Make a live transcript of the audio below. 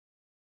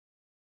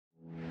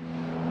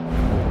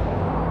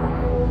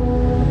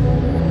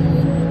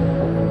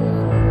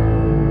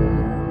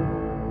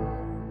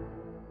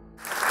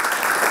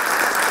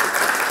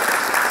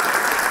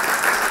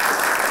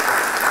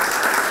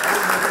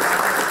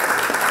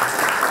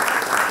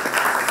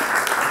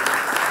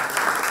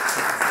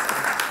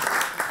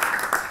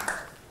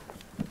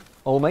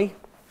All me?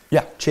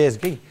 Yeah. Cheers,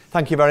 Guy.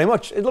 Thank you very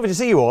much. It's lovely to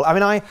see you all. I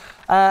mean, I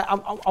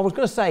was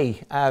going to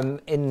say,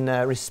 in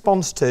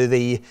response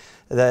to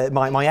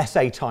my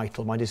essay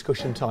title, my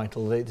discussion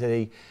title,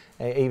 the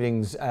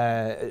evening's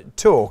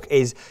talk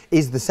is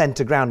the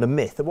centre ground a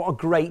myth? What a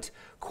great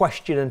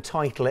question and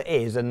title it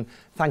is, and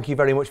thank you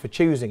very much for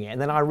choosing it. And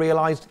then I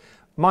realised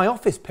my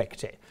office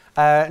picked it,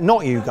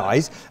 not you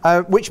guys,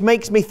 which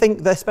makes me think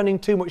they're spending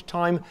too much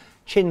time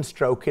chin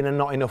stroking and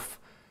not enough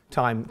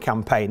time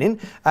campaigning.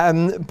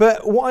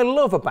 But what I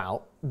love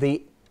about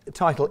the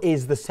title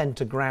is the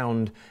centre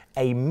ground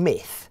a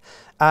myth,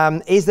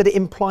 is that it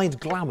implies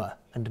glamour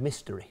and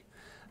mystery.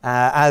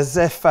 As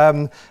if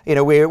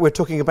we're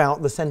talking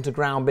about the centre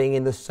ground being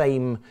in the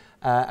same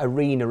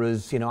arena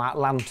as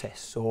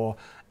Atlantis or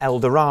El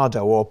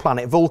Dorado or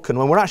Planet Vulcan,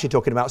 when we're actually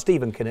talking about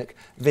Stephen Kinnock,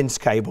 Vince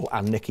Cable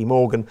and Nicky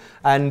Morgan.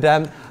 And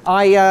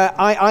I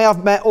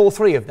have met all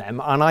three of them,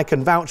 and I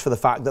can vouch for the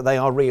fact that they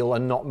are real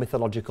and not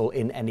mythological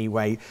in any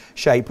way,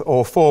 shape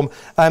or form.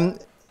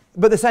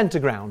 But the centre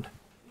ground,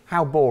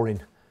 how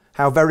boring.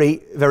 How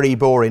very, very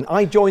boring.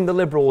 I joined the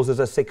Liberals as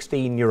a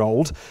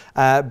 16-year-old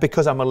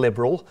because I'm a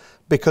Liberal,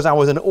 because I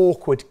was an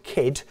awkward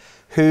kid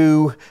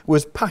who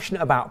was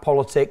passionate about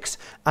politics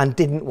and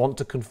didn't want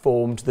to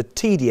conform to the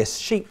tedious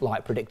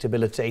sheep-like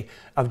predictability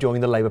of joining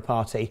the Labour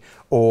Party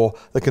or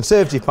the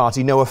Conservative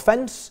Party. No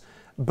offence,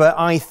 but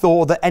I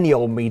thought that any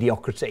old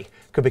mediocrity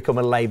could become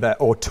a Labour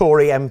or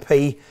Tory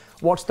MP.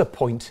 What's the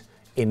point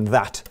in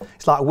that?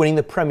 It's like winning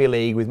the Premier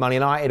League with Man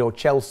United or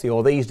Chelsea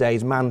or these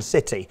days Man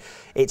City.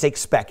 It's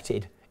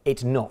expected,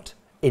 it's not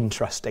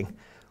interesting.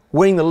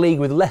 Winning the league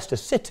with Leicester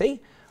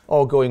City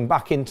or going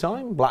back in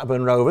time,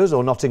 Blackburn Rovers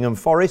or Nottingham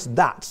Forest,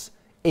 that's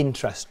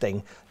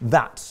interesting,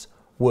 that's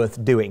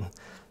worth doing.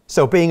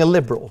 So being a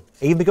Liberal,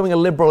 even becoming a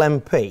Liberal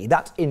MP,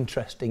 that's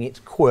interesting, it's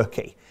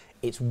quirky,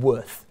 it's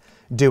worth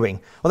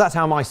doing. Well, that's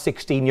how my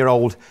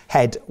 16-year-old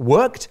head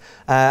worked.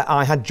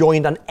 I had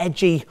joined an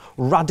edgy,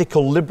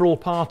 radical Liberal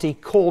party.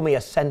 Call me a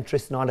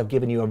centrist and I'd have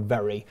given you a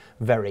very,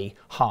 very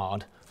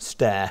hard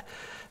stare.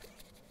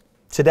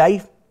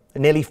 Today,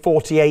 nearly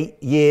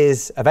 48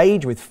 years of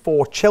age with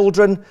 4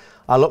 children,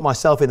 I look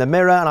myself in the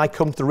mirror and I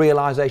come to the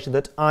realisation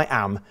that I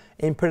am,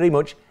 in pretty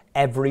much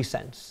every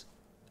sense,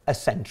 a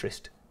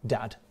centrist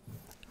dad.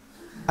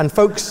 And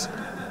folks,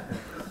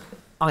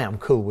 I am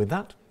cool with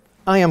that.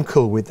 I am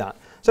cool with that.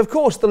 So, of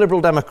course, the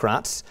Liberal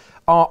Democrats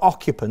are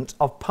occupant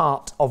of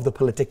part of the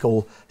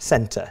political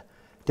centre,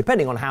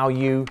 depending on how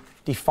you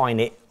define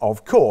it,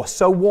 of course.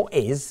 So what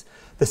is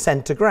the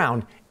centre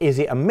ground? Is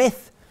it a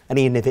myth? And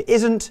even if it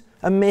isn't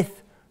a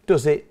myth,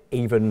 does it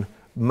even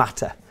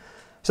matter?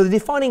 So the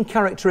defining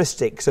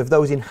characteristics of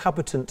those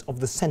inhabitants of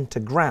the centre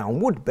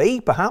ground would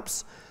be,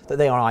 perhaps, that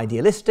they are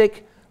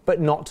idealistic,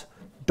 but not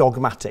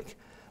dogmatic.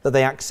 That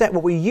they accept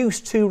what we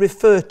used to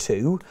refer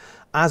to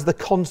as the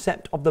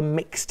concept of the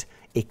mixed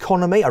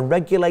economy, a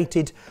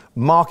regulated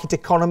market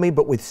economy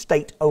but with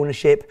state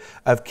ownership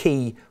of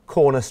key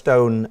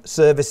cornerstone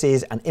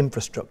services and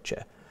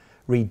infrastructure,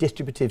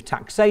 redistributive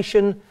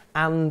taxation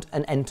and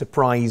an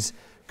enterprise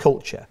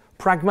culture.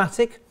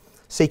 Pragmatic,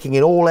 seeking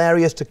in all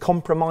areas to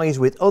compromise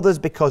with others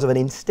because of an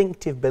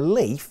instinctive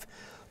belief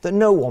that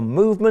no one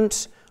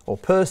movement or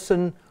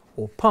person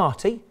or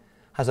party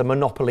has a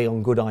monopoly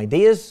on good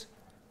ideas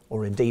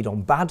or indeed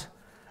on bad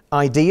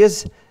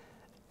ideas,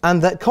 and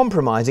that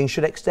compromising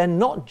should extend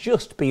not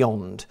just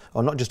beyond,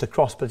 or not just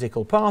across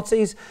political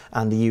parties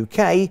and the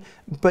UK,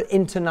 but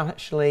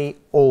internationally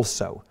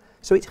also.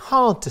 So it's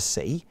hard to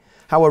see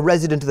how a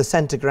resident of the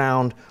centre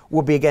ground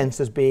would be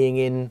against us being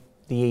in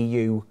the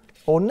EU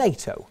or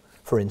NATO,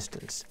 for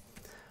instance.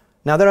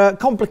 Now, there are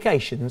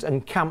complications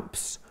and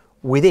camps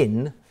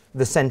within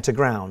the centre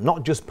ground,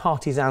 not just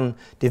partisan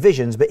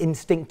divisions, but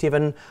instinctive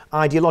and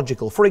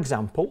ideological. For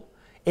example,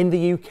 in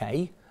the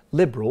UK,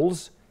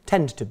 Liberals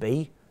tend to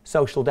be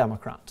Social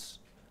Democrats,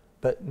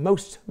 but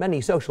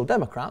many Social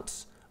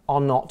Democrats are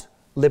not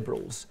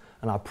Liberals.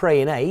 And I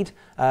pray in aid,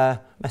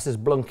 Messrs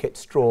Blunkett,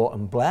 Straw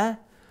and Blair,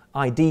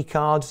 ID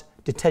cards,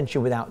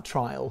 detention without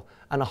trial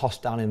and a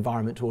hostile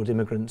environment towards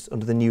immigrants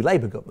under the new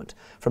Labour government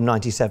from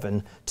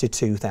 1997 to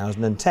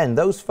 2010.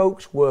 Those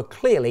folks were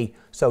clearly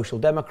Social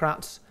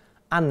Democrats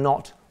and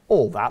not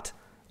all that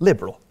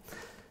Liberal.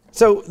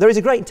 So there is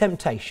a great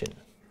temptation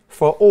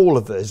for all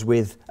of us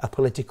with a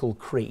political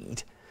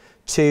creed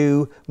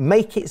to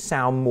make it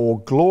sound more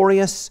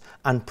glorious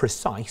and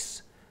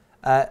precise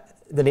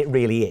than it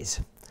really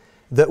is.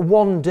 That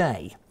one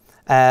day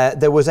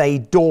there was a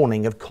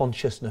dawning of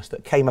consciousness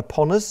that came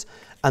upon us,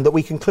 and that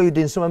we concluded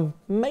in some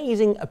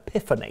amazing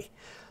epiphany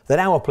that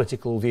our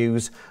political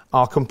views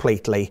are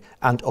completely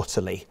and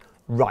utterly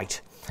right.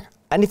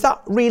 And if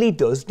that really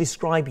does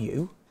describe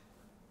you,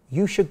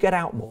 you should get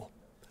out more,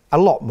 a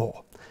lot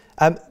more.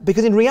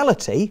 Because in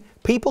reality,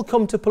 people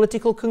come to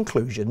political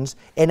conclusions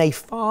in a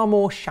far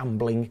more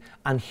shambling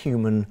and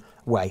human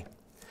way.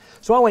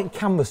 So I went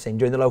canvassing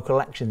during the local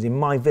elections in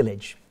my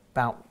village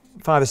about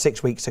 5 or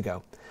 6 weeks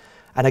ago.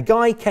 And a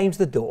guy came to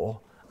the door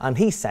and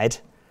he said,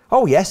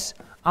 "Oh yes,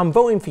 I'm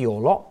voting for your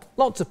lot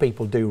lots of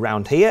people do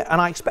round here,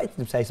 and I expected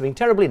him to say something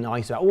terribly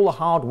nice about all the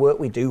hard work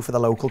we do for the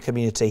local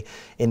community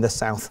in the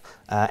south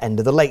end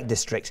of the Lake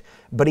District,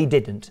 but he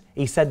didn't.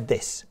 He said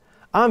this: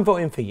 I'm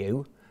voting for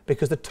you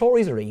because the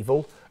Tories are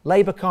evil,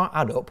 Labour can't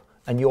add up,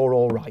 and you're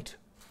all right.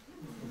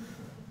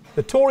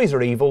 The Tories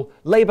are evil,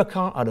 Labour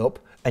can't add up,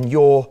 and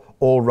you're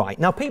all right.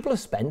 Now, people have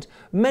spent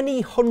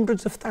many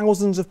hundreds of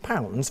thousands of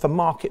pounds for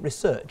market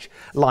research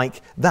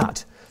like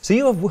that. So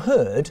you have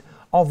heard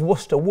of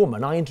Worcester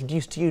Woman. I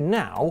introduce to you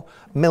now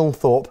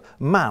Milthorpe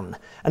Man.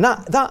 And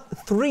that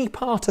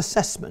three-part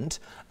assessment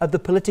of the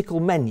political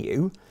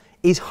menu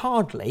is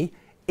hardly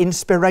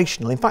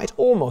inspirational. In fact,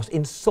 almost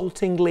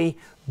insultingly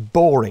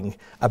boring.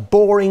 A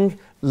boring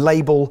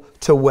label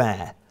to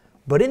wear.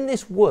 But in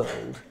this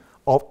world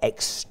of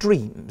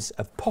extremes,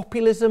 of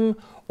populism,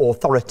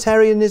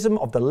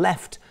 authoritarianism of the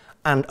left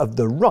and of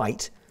the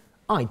right,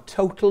 I'd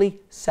totally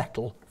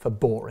settle for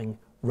boring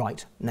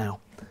right now.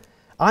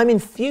 I'm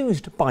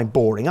infused by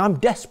boring. I'm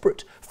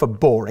desperate for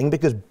boring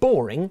because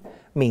boring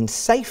means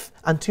safe,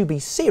 and to be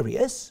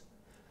serious,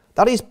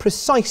 that is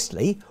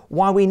precisely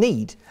why we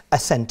need a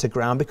centre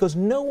ground, because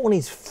no one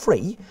is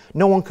free,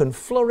 no one can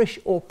flourish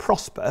or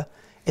prosper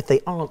if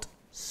they aren't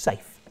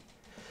safe.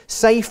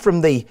 Safe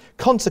from the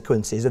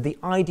consequences of the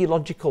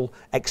ideological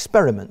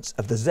experiments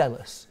of the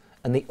zealous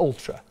and the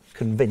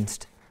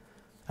ultra-convinced.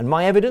 And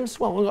my evidence?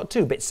 Well, I've got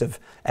two bits of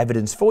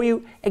evidence for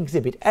you.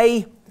 Exhibit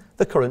A,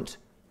 the current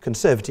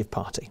Conservative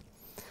Party.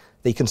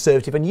 The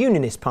Conservative and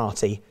Unionist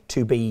Party,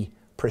 to be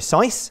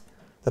precise.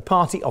 The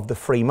party of the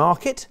free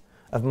market,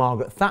 of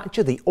Margaret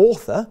Thatcher, the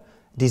author,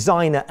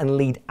 designer and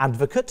lead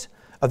advocate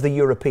of the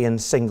European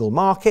single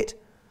market.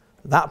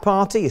 That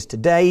party is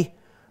today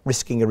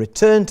risking a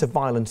return to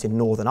violence in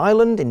Northern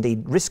Ireland,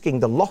 indeed risking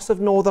the loss of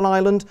Northern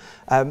Ireland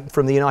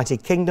from the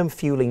United Kingdom,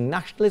 fueling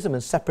nationalism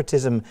and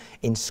separatism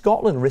in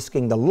Scotland,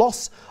 risking the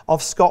loss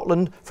of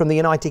Scotland from the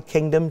United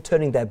Kingdom,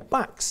 turning their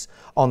backs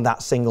on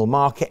that single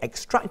market,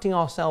 extracting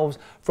ourselves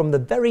from the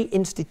very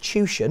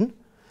institution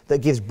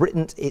that gives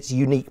Britain its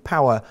unique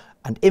power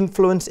and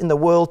influence in the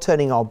world,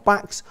 turning our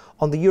backs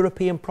on the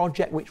European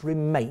project, which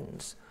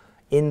remains,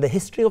 in the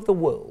history of the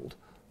world,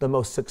 the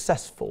most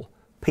successful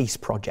peace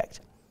project.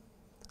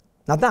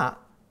 Now that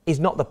is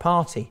not the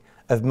party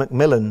of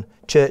Macmillan,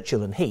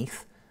 Churchill and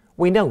Heath.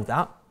 We know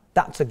that.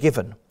 That's a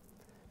given.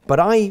 But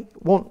I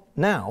want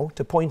now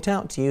to point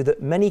out to you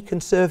that many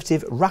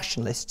Conservative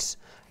rationalists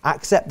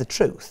accept the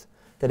truth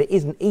that it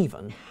isn't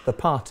even the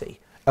party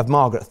of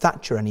Margaret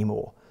Thatcher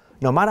anymore.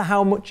 No matter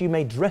how much you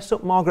may dress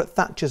up Margaret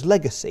Thatcher's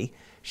legacy,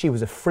 she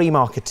was a free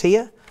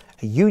marketeer,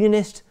 a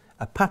unionist,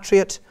 a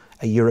patriot,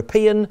 a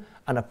European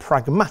and a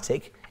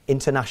pragmatic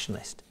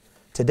internationalist.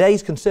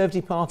 Today's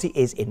Conservative Party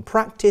is, in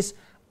practice,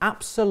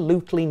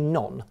 absolutely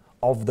none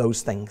of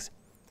those things.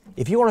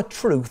 If you are a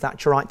true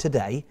Thatcherite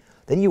today,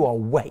 then you are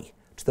way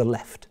to the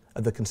left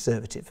of the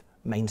Conservative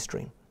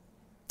mainstream.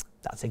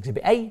 That's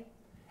Exhibit A.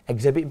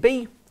 Exhibit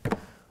B.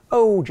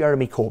 Oh,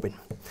 Jeremy Corbyn.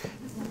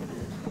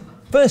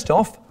 First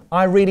off,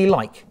 I really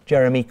like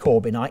Jeremy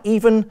Corbyn. I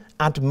even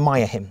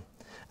admire him.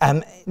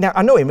 Now,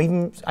 I know him,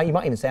 you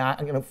might even say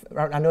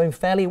I know him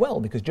fairly well,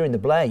 because during the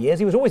Blair years,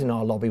 he was always in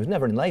our lobby, he was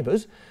never in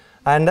Labour's.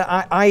 And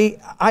what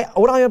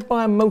I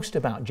admire most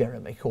about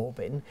Jeremy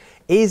Corbyn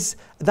is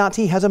that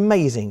he has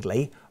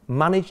amazingly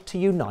managed to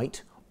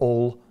unite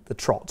all the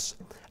trots.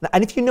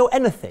 And if you know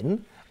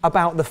anything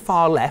about the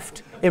far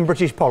left in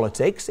British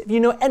politics,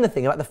 you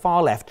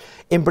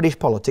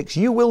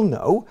will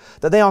know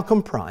that they are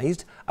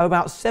comprised of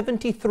about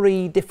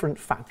 73 different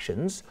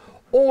factions,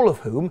 all of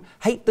whom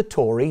hate the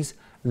Tories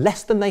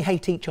less than they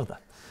hate each other.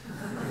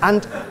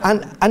 And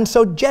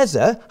so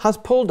Jezza has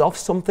pulled off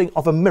something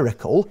of a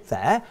miracle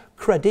there,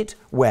 credit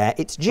where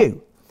it's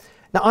due.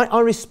 Now, I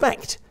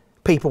respect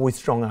people with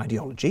strong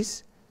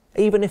ideologies,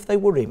 even if they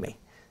worry me.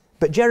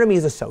 But Jeremy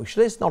is a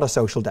socialist, not a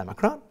social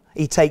democrat.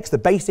 He takes the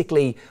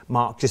basically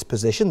Marxist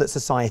position that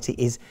society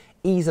is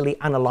easily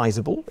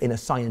analysable in a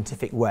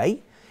scientific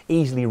way,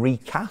 easily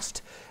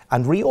recast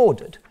and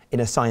reordered in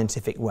a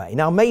scientific way.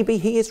 Now, maybe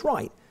he is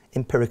right.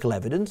 Empirical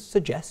evidence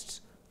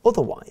suggests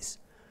otherwise.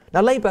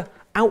 Now, Labour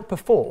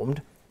outperformed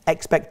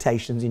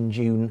expectations in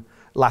June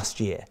last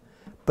year.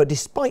 But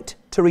despite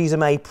Theresa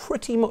May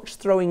pretty much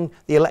throwing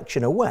the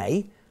election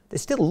away, they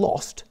still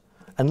lost.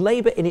 And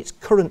Labour in its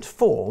current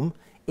form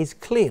is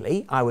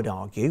clearly, I would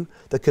argue,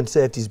 the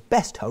Conservatives'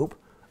 best hope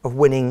of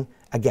winning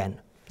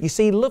again. You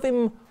see, love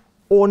him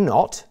or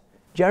not,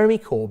 Jeremy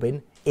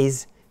Corbyn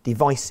is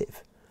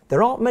divisive.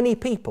 There aren't many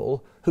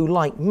people who,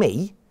 like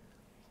me,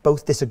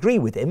 both disagree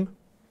with him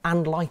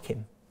and like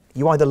him.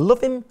 You either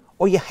love him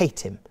or you hate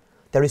him.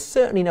 There is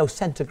certainly no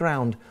centre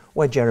ground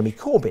where Jeremy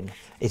Corbyn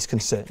is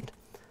concerned.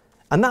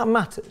 And that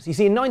matters. You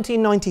see, in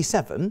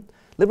 1997,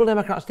 Liberal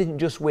Democrats didn't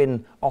just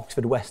win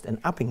Oxford West and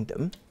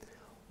Abingdon,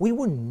 we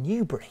won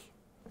Newbury.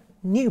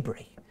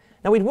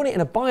 Now, we'd won it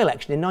in a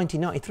by-election in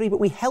 1993, but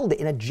we held it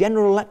in a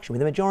general election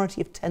with a majority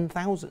of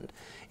 10,000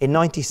 in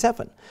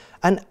 97.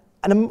 And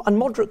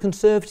moderate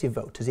Conservative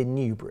voters in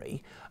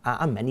Newbury,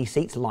 and many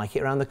seats like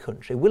it around the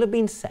country, will have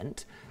been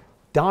sent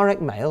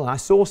direct mail, and I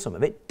saw some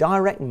of it,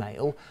 direct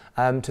mail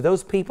to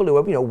those people who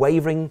are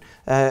wavering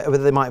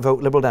whether they might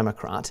vote Liberal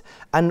Democrat.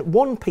 And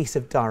one piece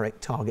of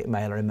direct target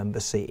mail I remember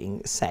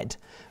seeing said,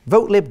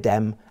 vote Lib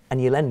Dem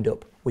and you'll end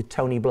up with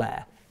Tony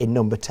Blair in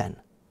number 10.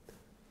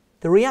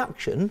 The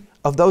reaction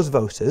of those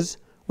voters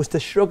was to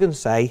shrug and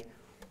say,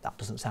 that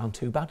doesn't sound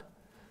too bad.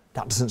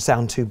 That doesn't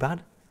sound too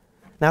bad.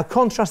 Now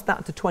contrast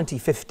that to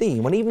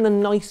 2015, when even the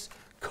nice,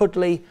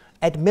 cuddly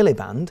Ed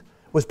Miliband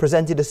was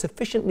presented as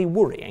sufficiently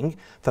worrying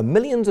for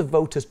millions of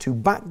voters to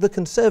back the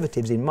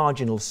Conservatives in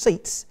marginal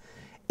seats,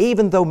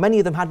 even though many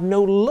of them had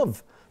no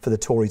love for the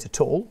Tories at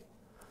all.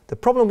 The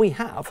problem we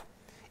have,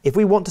 if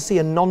we want to see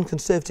a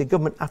non-Conservative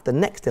government after the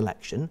next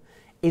election,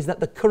 is that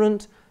the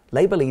current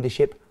Labour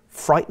leadership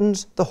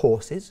frightens the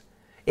horses.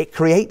 It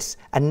creates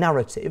a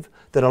narrative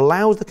that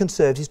allows the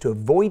Conservatives to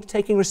avoid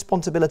taking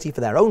responsibility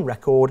for their own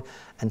record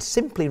and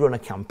simply run a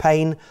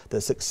campaign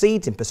that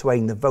succeeds in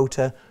persuading the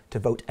voter to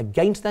vote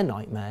against their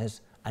nightmares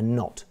and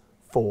not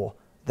for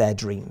their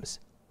dreams.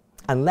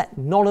 And let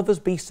none of us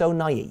be so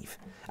naive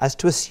as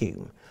to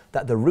assume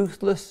that the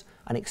ruthless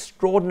and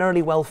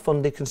extraordinarily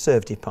well-funded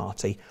Conservative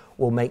Party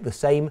will make the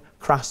same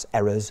crass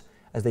errors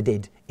as they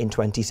did in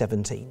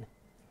 2017.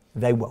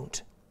 They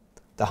won't.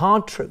 The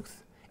hard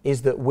truth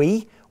is that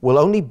we will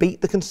only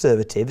beat the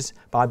Conservatives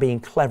by being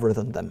cleverer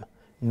than them,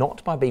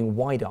 not by being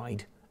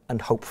wide-eyed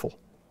and hopeful.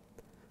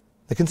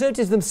 The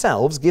Conservatives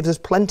themselves give us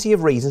plenty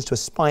of reasons to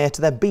aspire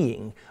to there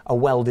being a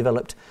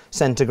well-developed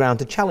centre ground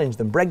to challenge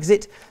them.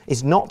 Brexit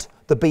is not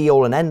the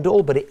be-all and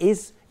end-all, but it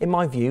is, in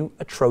my view,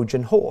 a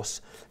Trojan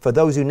horse for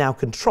those who now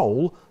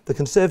control the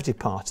Conservative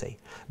Party.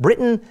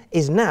 Britain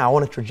is now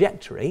on a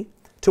trajectory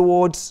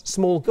towards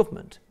small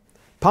government,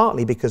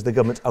 partly because the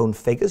government's own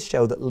figures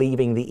show that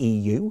leaving the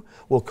EU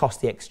will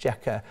cost the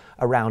Exchequer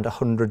around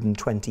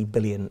 £120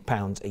 billion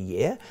a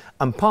year,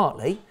 and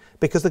partly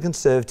because the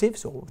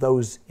Conservatives, or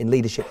those in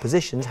leadership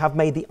positions, have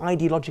made the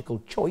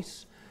ideological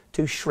choice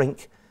to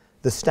shrink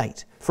the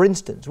state. For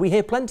instance, we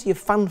hear plenty of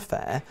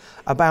fanfare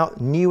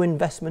about new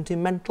investment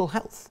in mental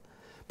health,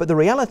 but the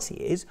reality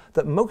is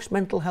that most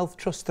mental health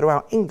trusts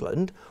throughout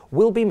England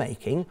will be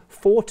making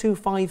 4 or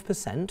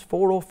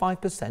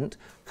 5%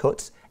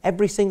 cuts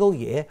every single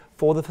year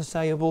for the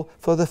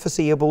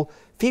foreseeable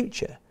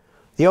future.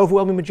 The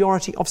overwhelming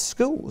majority of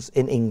schools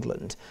in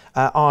England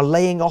are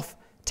laying off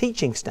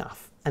teaching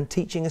staff and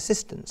teaching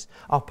assistants.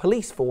 Our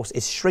police force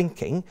is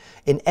shrinking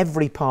in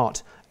every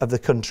part of the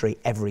country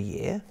every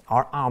year.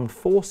 Our armed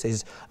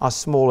forces are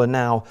smaller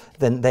now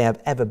than they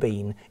have ever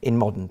been in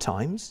modern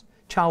times.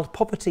 Child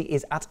poverty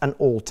is at an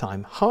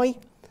all-time high,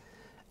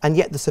 and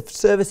yet the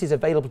services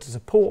available to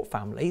support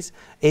families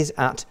is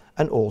at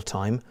an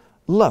all-time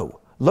low.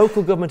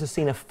 Local government has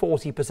seen a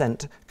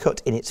 40%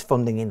 cut in its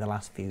funding in the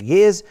last few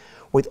years,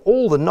 with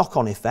all the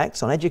knock-on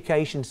effects on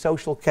education,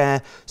 social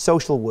care,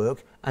 social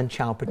work and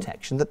child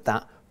protection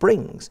that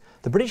brings.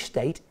 The British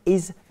state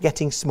is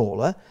getting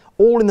smaller,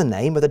 all in the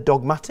name of the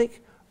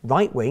dogmatic,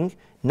 right-wing,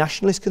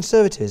 nationalist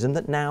conservatism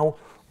that now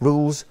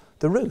rules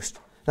the roost.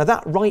 Now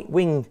that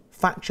right-wing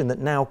faction that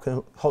now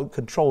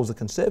controls the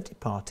Conservative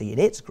Party in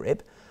its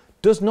grip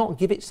does not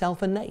give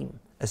itself a name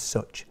as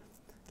such,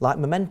 like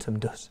Momentum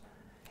does.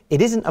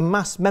 It isn't a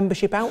mass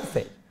membership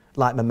outfit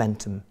like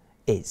Momentum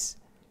is,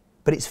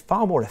 but it's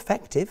far more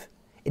effective.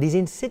 It is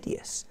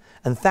insidious,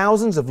 and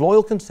thousands of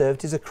loyal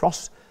Conservatives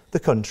across the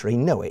country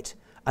know it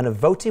and have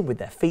voted with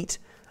their feet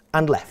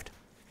and left.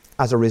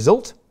 As a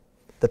result,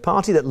 the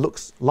party that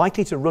looks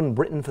likely to run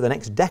Britain for the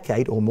next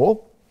decade or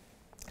more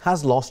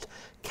has lost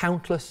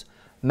countless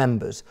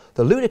members.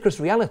 The ludicrous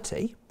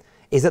reality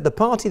is that the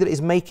party that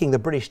is making the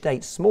British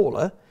state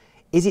smaller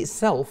is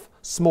itself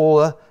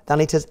smaller than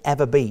it has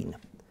ever been.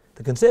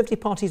 The Conservative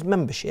Party's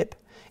membership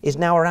is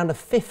now around a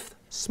fifth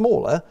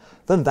smaller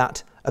than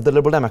that of the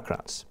Liberal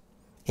Democrats.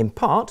 In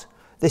part,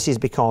 this is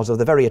because of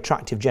the very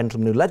attractive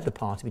gentleman who led the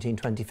party between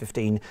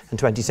 2015 and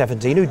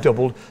 2017, who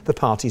doubled the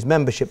party's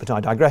membership, but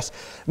I digress.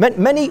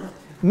 Many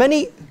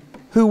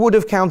who would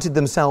have counted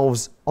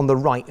themselves on the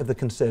right of the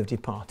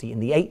Conservative Party in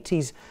the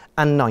 80s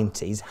and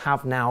 90s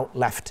have now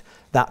left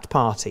that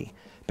party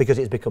because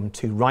it's become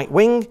too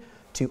right-wing,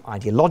 too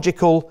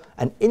ideological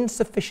and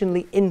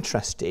insufficiently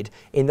interested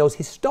in those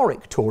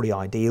historic Tory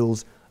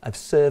ideals of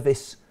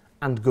service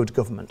and good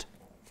government.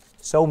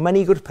 So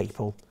many good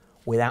people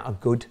without a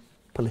good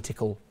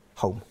political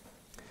home.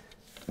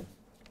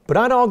 But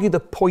I'd argue the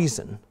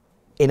poison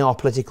in our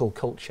political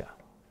culture,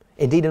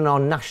 indeed in our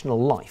national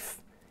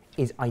life,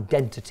 is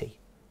identity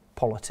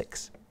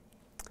politics.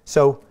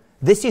 So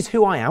this is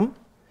who I am.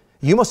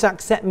 You must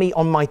accept me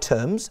on my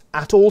terms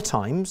at all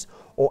times,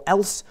 or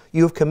else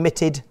you have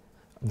committed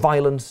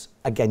violence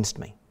against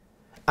me.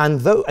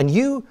 And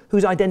you,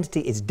 whose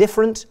identity is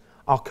different,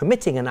 are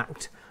committing an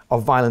act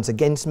of violence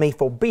against me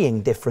for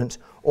being different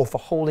or for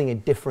holding a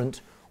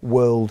different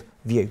world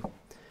view.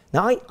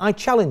 Now, I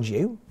challenge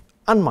you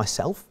and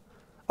myself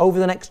over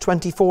the next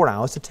 24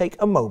 hours to take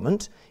a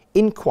moment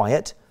in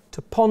quiet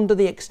to ponder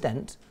the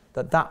extent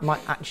that that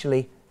might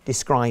actually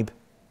describe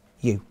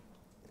you.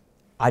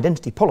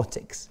 Identity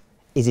politics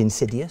is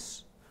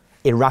insidious,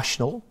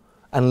 irrational,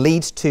 and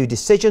leads to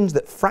decisions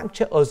that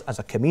fracture us as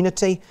a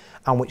community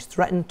and which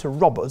threaten to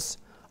rob us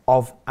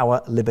of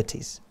our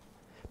liberties.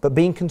 But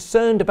being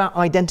concerned about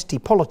identity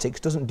politics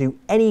doesn't do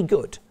any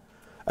good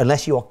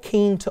unless you are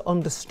keen to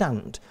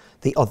understand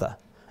the other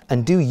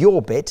and do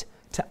your bit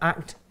to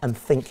act and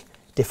think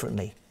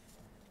differently.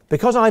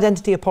 Because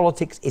identity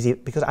politics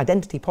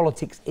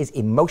is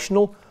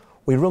emotional,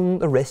 we run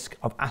the risk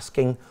of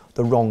asking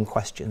the wrong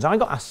questions. I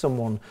got asked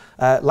someone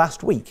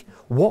last week,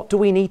 what do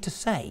we need to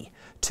say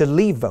to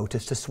Leave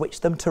voters to switch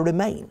them to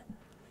Remain?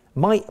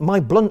 My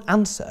blunt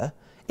answer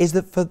is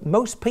that for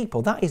most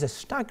people that is a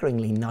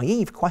staggeringly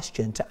naive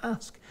question to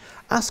ask.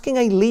 Asking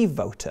a Leave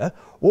voter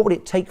what would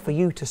it take for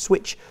you to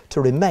switch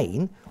to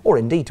Remain, or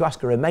indeed to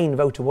ask a Remain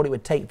voter what it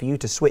would take for you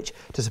to switch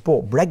to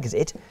support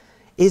Brexit,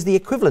 is the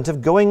equivalent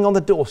of going on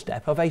the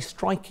doorstep of a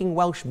striking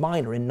Welsh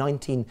miner in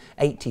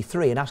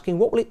 1983 and asking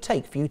what will it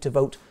take for you to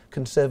vote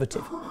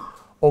Conservative,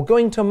 or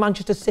going to a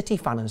Manchester City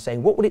fan and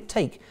saying what would it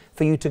take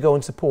for you to go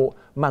and support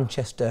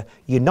Manchester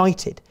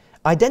United.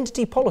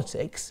 Identity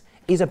politics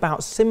is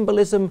about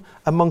symbolism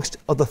amongst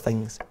other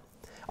things.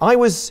 I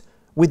was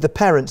with the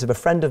parents of a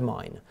friend of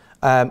mine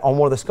on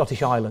one of the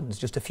Scottish Islands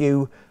just a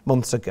few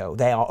months ago.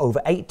 They are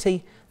over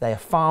 80, they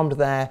have farmed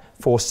there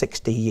for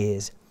 60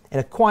 years. In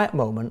a quiet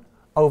moment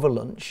over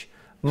lunch,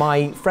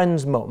 my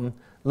friend's mum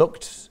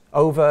looked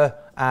over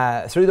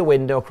through the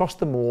window across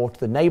the moor to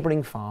the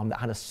neighbouring farm that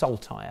had a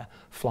saltire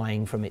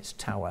flying from its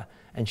tower,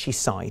 and she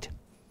sighed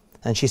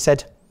and she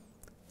said,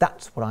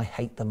 "That's what I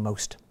hate the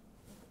most.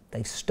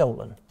 They've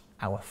stolen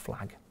our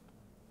flag.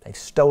 They've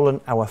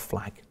stolen our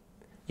flag.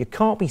 You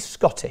can't be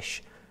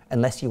Scottish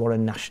unless you are a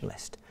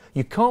nationalist.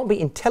 You can't be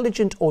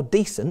intelligent or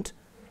decent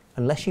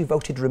unless you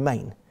voted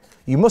Remain.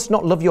 You must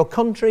not love your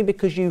country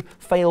because you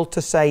failed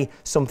to say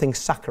something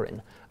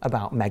saccharine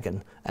about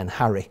Meghan and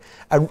Harry."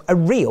 A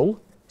real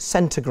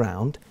centre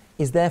ground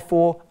is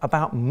therefore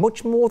about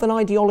much more than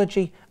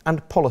ideology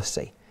and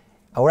policy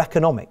or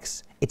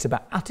economics. It's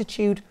about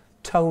attitude,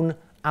 tone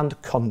and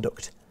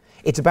conduct.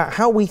 It's about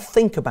how we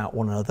think about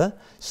one another,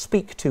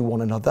 speak to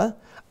one another,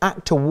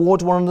 act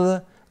toward one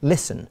another,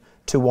 listen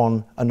to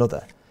one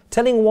another.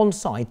 Telling one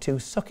side to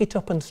suck it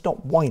up and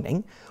stop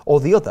whining, or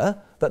the other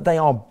that they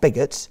are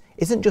bigots,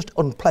 isn't just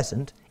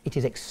unpleasant, it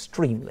is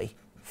extremely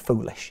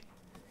foolish.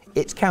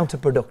 It's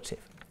counterproductive.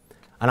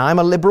 And I'm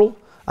a liberal,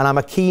 and I'm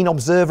a keen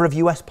observer of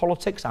US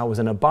politics. I was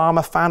an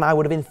Obama fan. I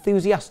would have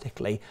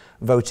enthusiastically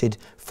voted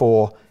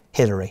for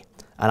Hillary.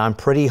 And I'm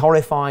pretty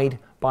horrified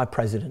by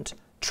President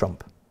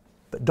Trump.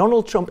 But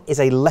Donald Trump is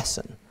a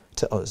lesson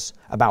to us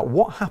about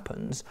what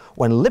happens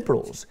when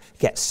liberals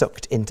get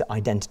sucked into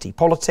identity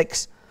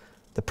politics.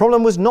 The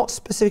problem was not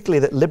specifically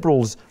that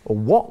liberals, or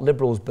what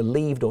liberals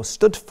believed or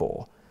stood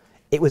for,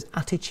 it was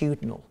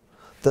attitudinal.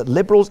 That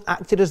liberals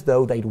acted as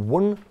though they'd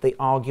won the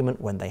argument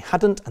when they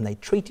hadn't, and they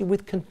treated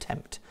with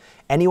contempt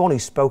anyone who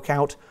spoke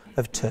out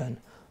of turn.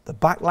 The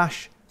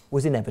backlash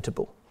was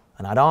inevitable,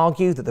 and I'd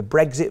argue that the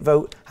Brexit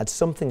vote had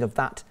something of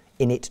that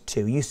in it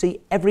too. You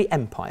see, every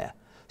empire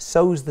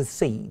sows the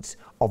seeds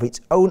of its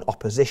own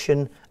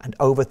opposition and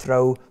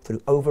overthrow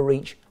through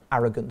overreach,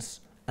 arrogance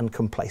and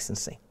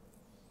complacency.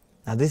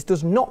 Now, this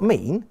does not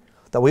mean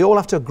that we all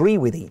have to agree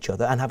with each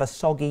other and have a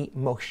soggy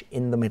mush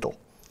in the middle.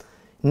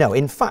 No,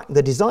 in fact,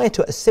 the desire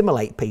to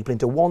assimilate people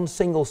into one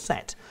single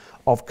set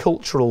of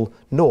cultural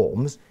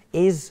norms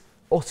is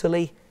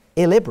utterly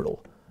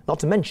illiberal, not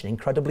to mention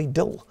incredibly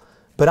dull.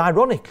 But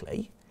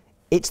ironically,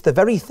 it's the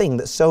very thing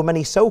that so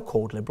many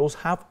so-called liberals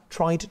have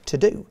tried to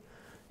do.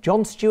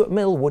 John Stuart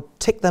Mill would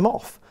tick them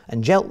off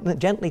and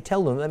gently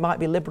tell them they might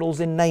be liberals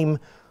in name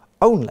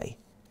only.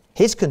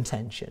 His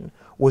contention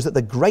was that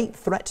the great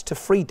threat to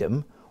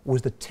freedom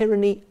was the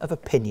tyranny of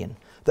opinion,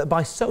 that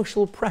by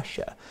social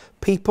pressure,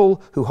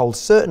 people who hold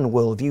certain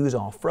worldviews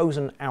are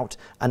frozen out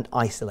and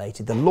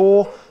isolated. The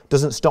law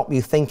doesn't stop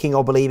you thinking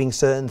or believing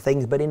certain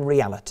things, but in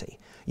reality,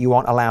 you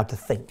aren't allowed to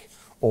think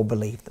or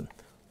believe them.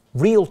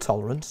 Real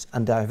tolerance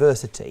and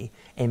diversity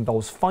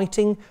involves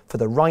fighting for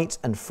the rights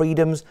and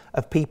freedoms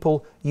of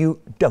people you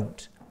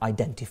don't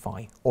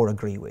identify or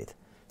agree with.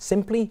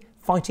 Simply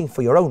fighting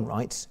for your own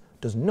rights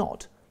does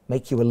not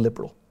make you a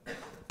liberal.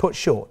 Put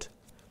short,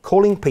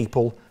 calling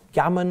people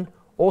gammon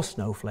or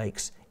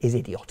snowflakes is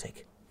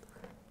idiotic.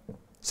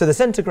 So the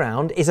centre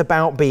ground is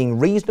about being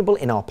reasonable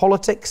in our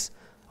politics,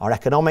 our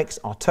economics,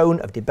 our tone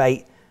of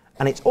debate,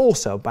 and it's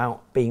also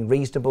about being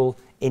reasonable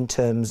in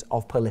terms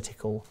of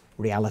political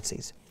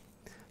realities.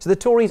 So the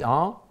Tories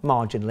are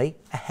marginally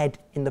ahead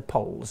in the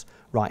polls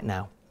right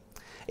now.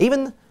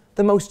 Even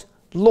the most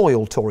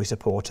loyal Tory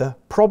supporter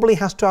probably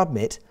has to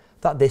admit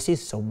that this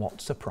is somewhat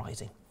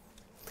surprising.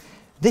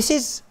 This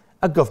is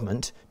a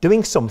government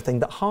doing something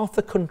that half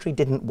the country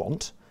didn't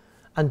want,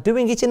 and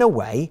doing it in a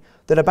way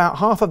that about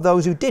half of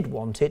those who did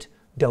want it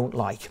don't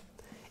like.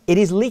 It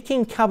is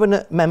leaking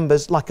cabinet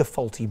members like a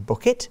faulty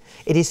bucket.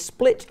 It is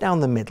split down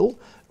the middle,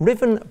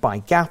 riven by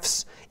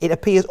gaffes. It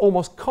appears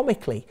almost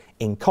comically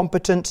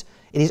incompetent.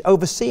 It is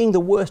overseeing the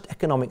worst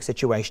economic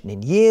situation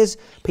in years.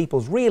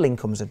 People's real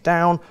incomes are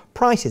down,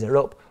 prices are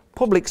up,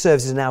 public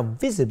services are now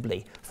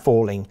visibly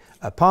falling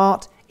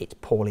apart, it's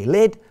poorly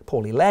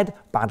led,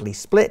 badly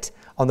split,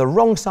 on the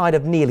wrong side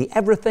of nearly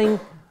everything,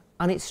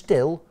 and it's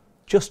still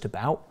just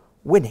about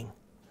winning.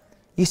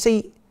 You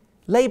see,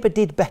 Labour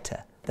did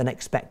better than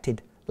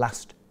expected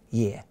last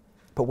year,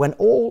 but when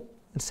all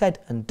said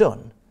and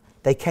done,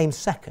 they came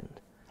second,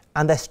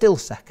 and they're still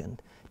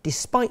second,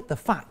 despite the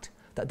fact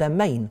that their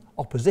main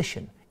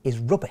opposition is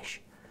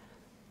rubbish.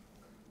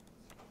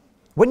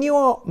 When you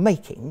are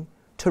making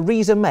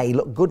Theresa May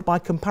look good by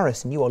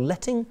comparison, you are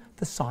letting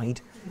the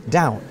side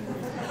down.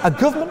 A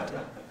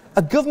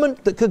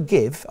government that could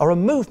give, or a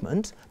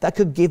movement that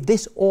could give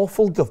this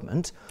awful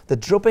government the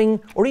drubbing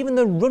or even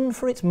the run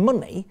for its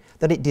money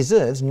that it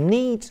deserves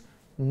needs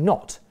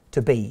not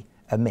to be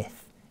a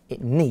myth.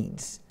 It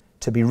needs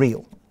to be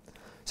real.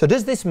 So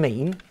does this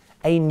mean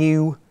a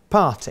new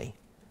party?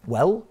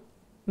 Well,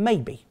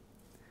 maybe.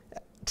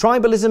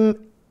 Tribalism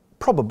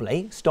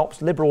probably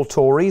stops Liberal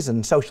Tories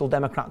and Social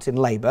Democrats in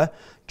Labour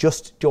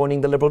just joining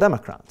the Liberal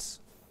Democrats.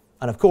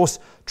 And of course,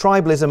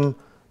 tribalism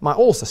might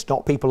also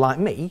stop people like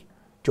me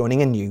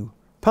joining a new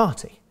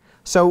party.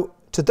 So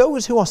to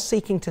those who are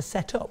seeking to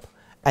set up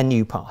a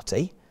new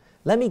party,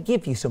 let me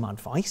give you some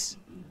advice.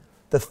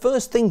 The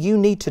first thing you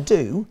need to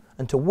do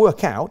and to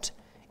work out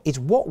is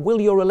what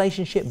will your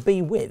relationship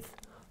be with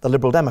the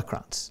Liberal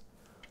Democrats.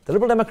 The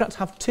Liberal Democrats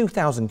have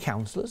 2,000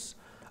 councillors,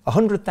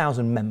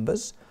 100,000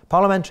 members,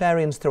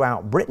 parliamentarians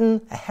throughout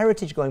Britain, a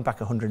heritage going back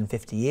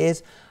 150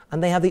 years,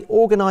 and they have the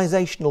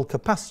organisational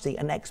capacity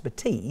and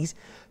expertise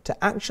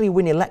to actually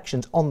win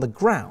elections on the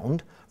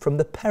ground from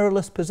the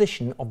perilous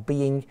position of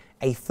being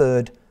a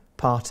third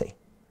party.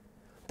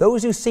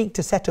 Those who seek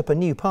to set up a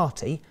new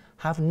party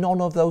have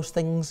none of those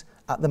things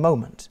at the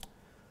moment.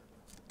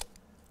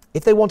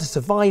 If they want to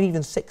survive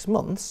even 6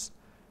 months,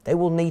 they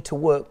will need to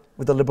work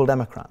with the Liberal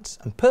Democrats.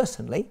 And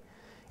personally,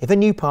 if a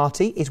new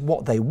party is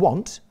what they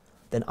want,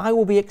 then I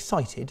will be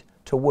excited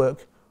to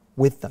work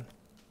with them.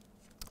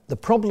 The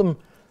problem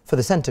for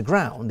the centre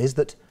ground is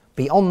that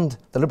beyond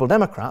the Liberal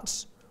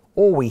Democrats,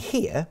 all we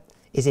hear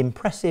is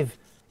impressive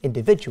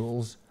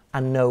individuals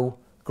and no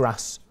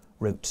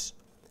grassroots.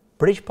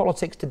 British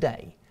politics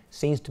today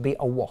seems to be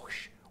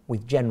awash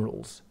with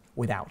generals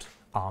without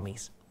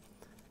armies.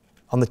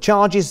 On the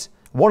charges,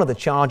 one of the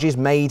charges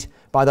made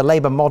by the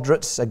Labour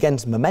moderates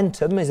against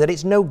Momentum is that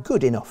it's no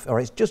good enough, or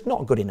it's just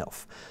not good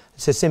enough,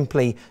 to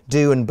simply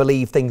do and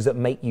believe things that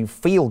make you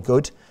feel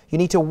good. You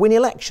need to win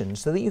elections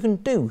so that you can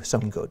do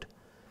some good.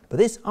 But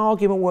this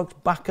argument works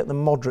back at the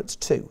moderates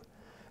too.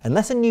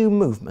 Unless a new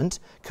movement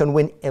can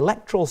win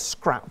electoral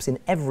scraps in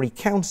every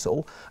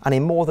council and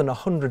in more than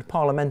 100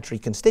 parliamentary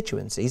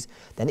constituencies,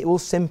 then it will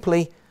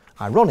simply,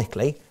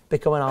 ironically,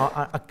 become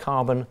a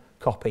carbon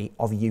copy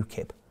of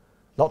UKIP.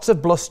 Lots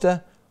of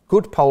bluster,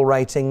 good poll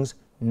ratings,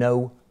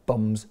 no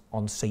bums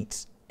on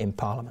seats in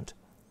Parliament.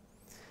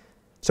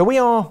 So we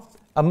are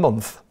a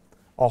month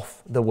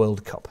off the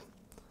World Cup.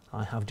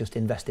 I have just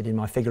invested in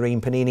my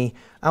figurine Panini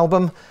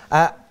album.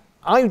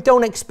 I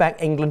don't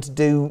expect England to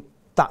do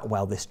that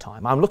well this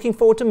time. I'm looking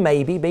forward to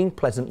maybe being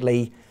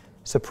pleasantly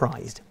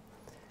surprised.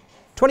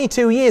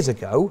 22 years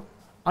ago,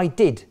 I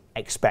did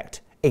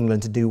expect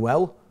England to do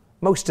well.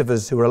 Most of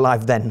us who were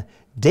alive then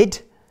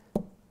did,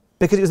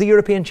 because it was the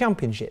European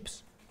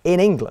Championships in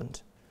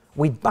England.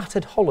 We'd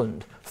battered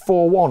Holland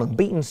 4-1 and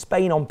beaten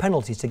Spain on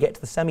penalties to get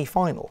to the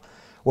semi-final,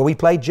 where we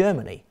played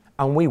Germany,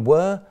 and we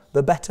were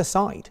the better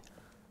side.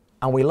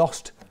 And we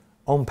lost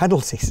on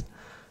penalties.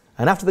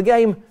 And after the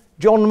game,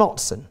 John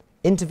Motson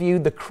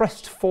interviewed the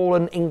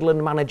crestfallen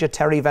England manager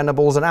Terry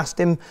Venables and asked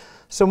him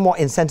somewhat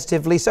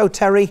insensitively, "So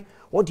Terry,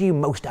 what do you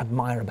most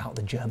admire about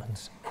the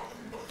Germans?"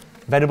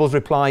 Venables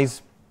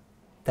replies,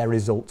 "Their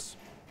results.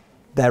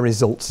 Their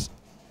results.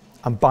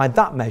 And by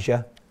that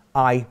measure,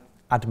 I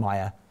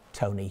admire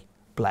Tony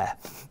Blair."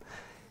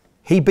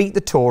 He beat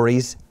the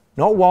Tories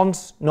not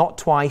once, not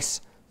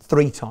twice,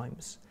 3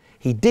 times.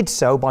 He did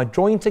so by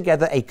drawing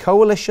together a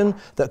coalition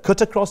that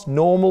cut across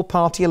normal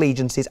party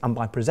allegiances, and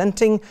by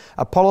presenting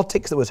a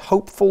politics that was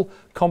hopeful,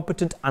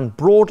 competent and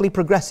broadly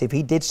progressive.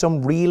 He did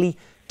some really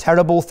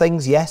terrible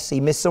things, yes, he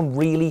missed some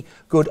really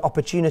good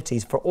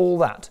opportunities. For all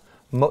that,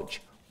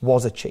 much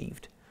was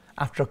achieved.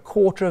 After a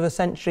quarter of a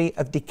century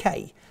of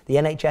decay, the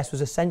NHS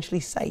was essentially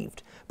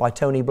saved by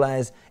Tony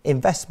Blair's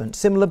investment.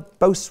 Similar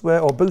boosts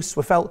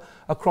were felt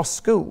across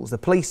schools, the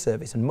police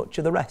service and much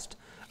of the rest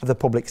of the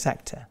public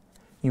sector.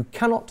 You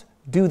cannot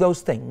do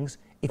those things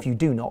if you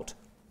do not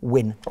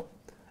win.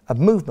 A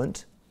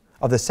movement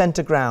of the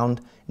centre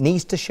ground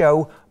needs to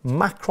show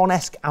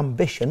Macron-esque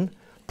ambition,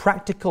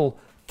 practical,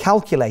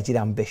 calculated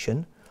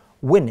ambition.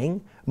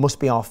 Winning must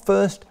be our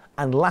first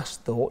and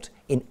last thought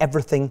in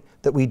everything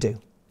that we do.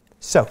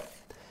 So,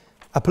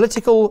 a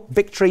political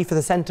victory for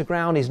the centre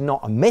ground is not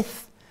a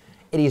myth.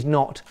 It is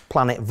not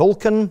planet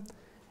Vulcan.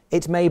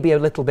 It may be a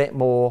little bit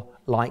more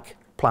like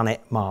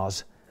planet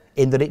Mars,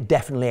 in that it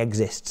definitely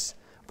exists,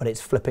 but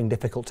it's flipping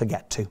difficult to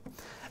get to.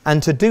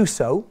 And to do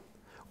so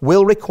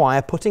will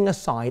require putting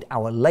aside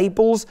our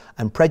labels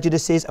and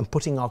prejudices and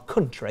putting our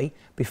country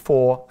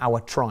before our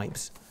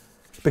tribes.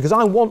 Because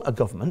I want a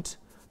government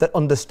that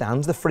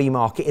understands the free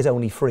market is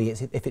only free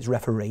if it's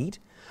refereed,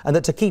 and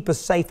that to keep us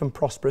safe and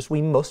prosperous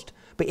we must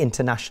be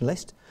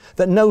internationalist,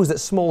 that knows that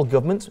small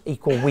governments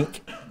equal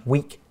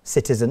weak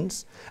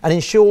citizens, and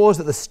ensures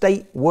that the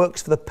state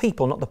works for the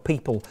people, not the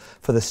people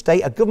for the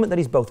state, a government that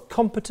is both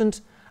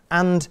competent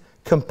and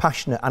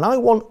compassionate. And I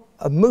want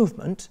a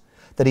movement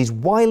that is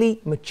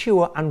wily,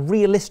 mature and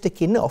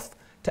realistic enough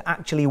to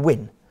actually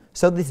win,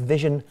 so this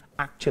vision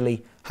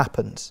actually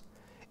happens.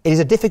 It is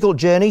a difficult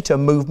journey to a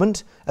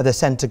movement at the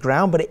centre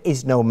ground, but it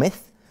is no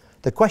myth.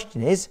 The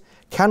question is,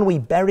 can we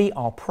bury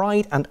our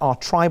pride and our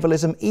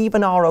tribalism,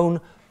 even our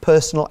own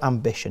personal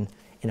ambition,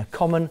 in a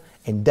common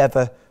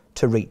endeavour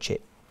to reach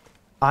it?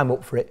 I'm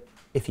up for it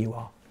if you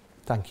are.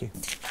 Thank you.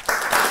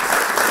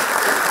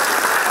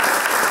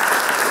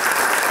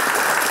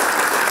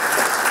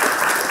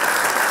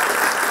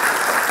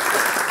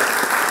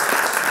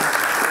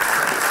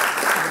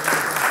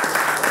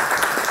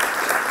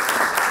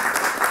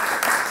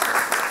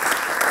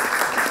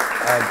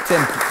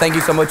 Tim, thank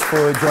you so much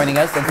for joining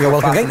us and for You're a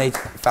welcome.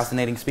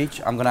 fascinating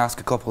speech. I'm going to ask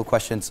a couple of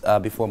questions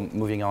before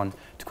moving on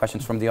to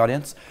questions from the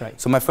audience.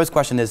 Great. So my first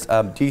question is,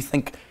 do you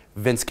think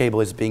Vince Cable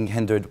is being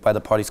hindered by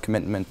the party's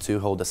commitment to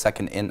hold a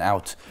second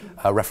in-out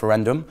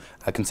referendum,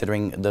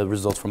 considering the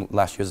results from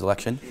last year's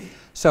election?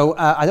 So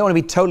I don't want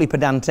to be totally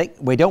pedantic.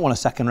 We don't want a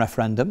second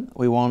referendum.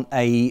 We want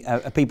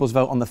a people's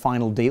vote on the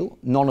final deal,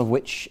 none of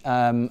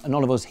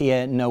us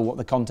here know what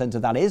the content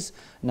of that is.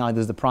 Neither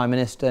does the Prime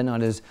Minister,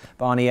 neither does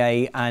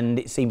Barnier, and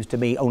it seems to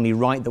me only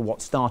right that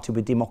what started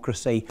with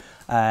democracy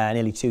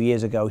nearly 2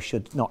 years ago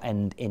should not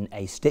end in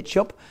a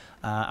stitch-up.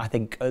 I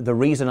think the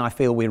reason I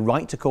feel we're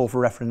right to call for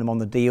a referendum on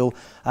the deal,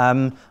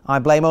 I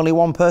blame only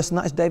one person,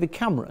 that is David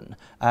Cameron.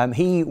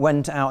 He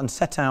went out and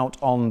set out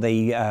on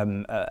the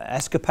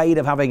escapade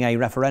of having a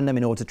referendum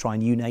in order to try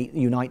and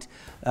unite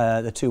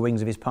the two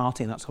wings of his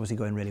party, and that's obviously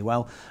going really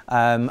well.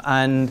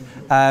 And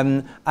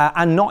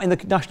not in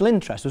the national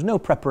interest. There was no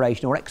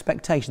preparation or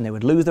expectation they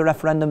would lose the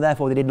referendum,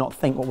 therefore they did not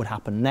think what would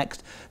happen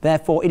next.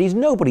 Therefore, it is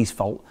nobody's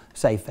fault,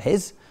 save for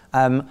his,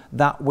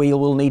 that we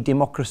will need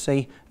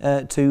democracy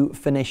to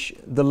finish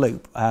the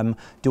loop.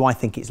 Do I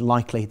think it's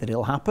likely that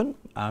it'll happen?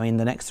 I mean,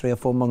 the next 3 or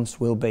 4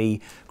 months will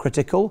be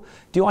critical.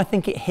 Do I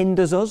think it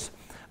hinders us?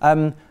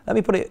 Let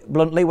me put it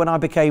bluntly, when I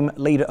became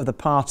leader of the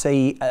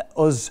party,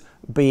 us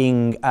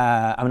being,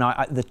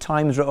 the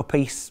Times wrote a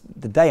piece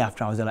the day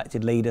after I was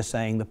elected leader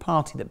saying the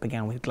party that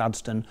began with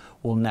Gladstone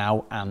will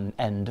now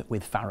end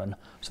with Farron.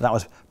 So that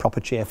was proper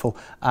cheerful.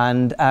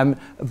 And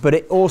but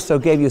it also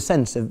gave you a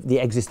sense of the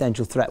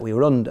existential threat we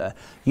were under.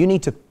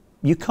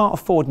 You can't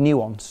afford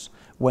nuance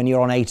when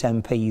you're on 8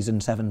 MPs and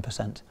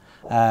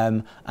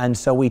 7%. And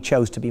so we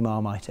chose to be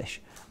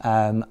Marmite-ish.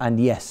 And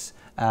yes,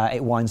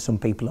 it winds some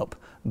people up,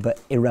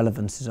 but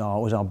irrelevance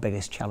was our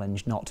biggest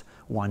challenge, not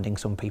winding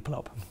some people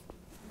up.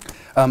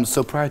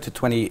 So prior to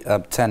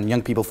 2010,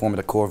 young people formed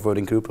a core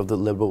voting group of the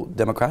Liberal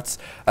Democrats,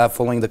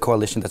 following the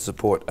coalition that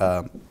support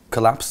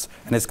collapse,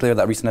 and it's clear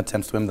that recent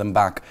attempts to win them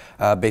back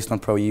based on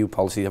pro-EU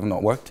policy have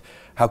not worked.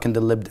 How can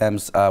the Lib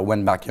Dems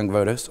win back young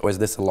voters, or is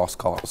this a lost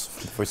cause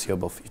for the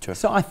foreseeable future?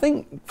 So I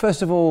think,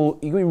 first of all,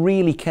 you've got to be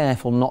really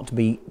careful not to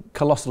be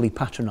colossally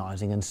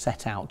patronising and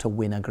set out to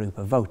win a group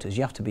of voters.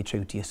 You have to be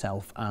true to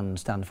yourself and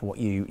stand for what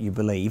you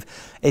believe.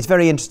 It's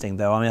very interesting,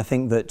 though. I mean, I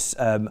think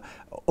that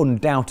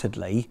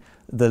undoubtedly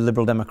the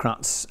Liberal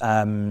Democrats'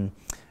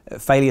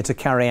 failure to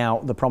carry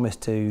out the promise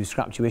to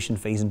scrap tuition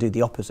fees and do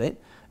the opposite.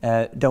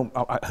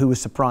 Who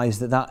was surprised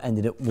that that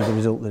ended up with the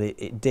result that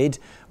it did.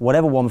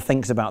 Whatever one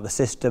thinks about the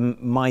system,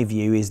 my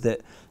view is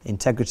that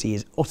integrity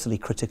is utterly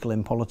critical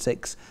in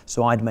politics.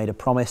 So I'd made a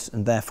promise,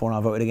 and therefore I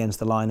voted against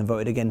the line and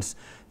voted against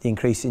the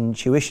increase in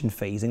tuition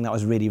fees. I think that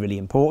was really, really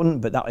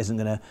important, but that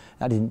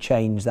didn't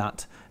change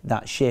that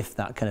shift,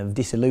 that kind of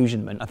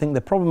disillusionment. I think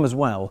the problem as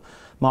well,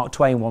 Mark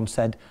Twain once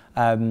said,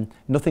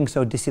 nothing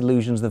so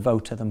disillusions the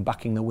voter than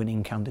backing the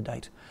winning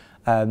candidate.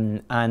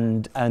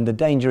 And the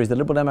danger is the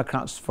Liberal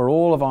Democrats, for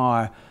all of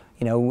our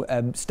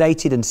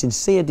stated and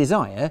sincere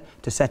desire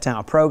to set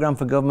out a programme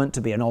for government,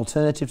 to be an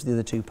alternative to the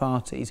other two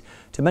parties,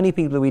 to many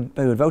people who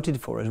had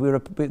voted for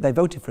us, they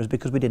voted for us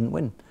because we didn't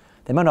win.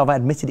 They might not have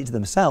admitted it to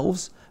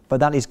themselves, but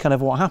that is kind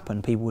of what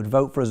happened. People would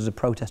vote for us as a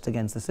protest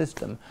against the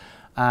system.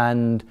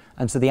 And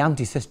so the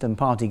anti-system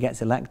party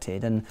gets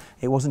elected, and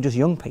it wasn't just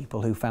young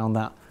people who found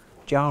that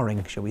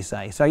jarring, shall we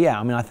say. So yeah,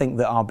 I mean, I think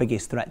that our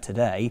biggest threat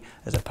today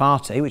as a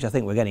party, which I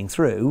think we're getting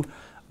through,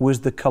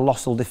 was the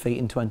colossal defeat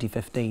in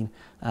 2015.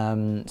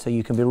 So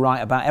you can be right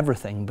about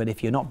everything, but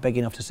if you're not big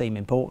enough to seem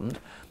important,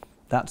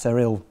 that's a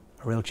real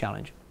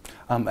challenge.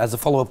 As a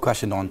follow-up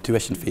question on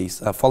tuition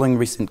fees, following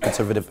recent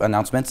Conservative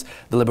announcements,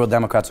 the Liberal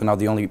Democrats are now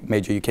the only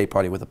major UK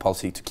party with a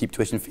policy to keep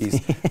tuition fees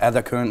at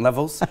their current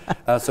levels.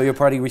 So your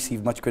party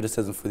received much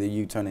criticism for the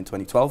U-turn in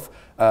 2012.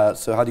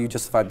 So how do you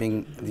justify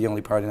being the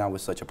only party now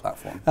with such a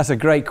platform? That's a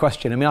great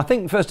question. I mean, I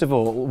think, first of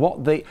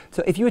all,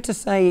 so if you were to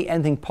say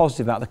anything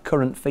positive about the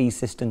current fee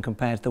system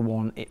compared to the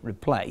one it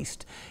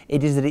replaced,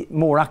 it is that it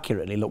more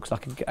accurately looks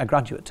like a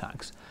graduate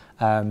tax.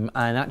 And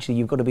actually,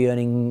 you've got to be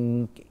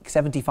earning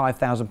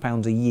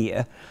 £75,000 a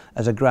year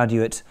as a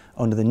graduate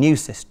under the new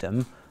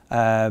system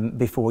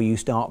before you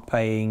start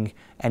paying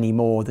any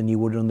more than you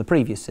would on the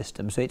previous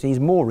system. So it is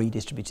more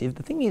redistributive.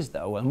 The thing is,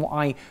 though, and what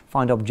I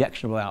find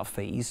objectionable about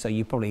fees, so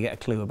you probably get a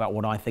clue about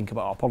what I think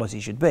about our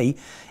policy should be,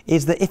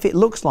 is that if it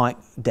looks like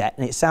debt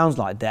and it sounds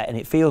like debt and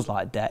it feels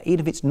like debt, even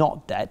if it's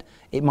not debt,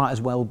 it might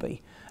as well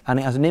be. And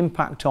it has an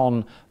impact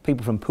on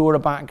people from poorer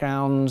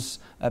backgrounds,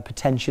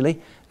 potentially,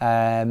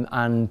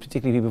 and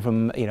particularly people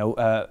from,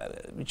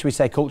 should we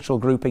say, cultural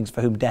groupings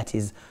for whom debt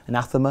is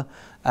anathema,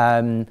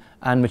 and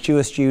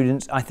mature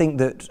students. I think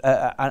that,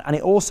 and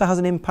it also has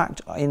an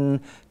impact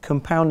in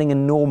compounding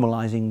and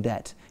normalising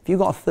debt. If you've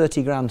got a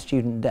 30 grand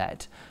student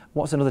debt,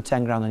 what's another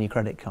 10 grand on your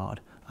credit card?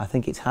 I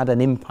think it's had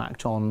an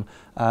impact on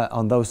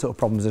those sort of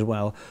problems as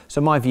well. So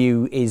my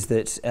view is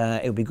that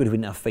it would be good if we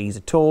didn't have fees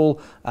at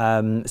all.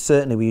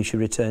 Certainly we should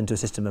return to a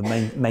system of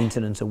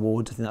maintenance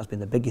awards. I think that's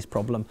been the biggest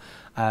problem.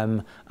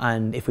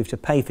 And if we have to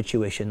pay for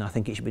tuition, I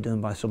think it should be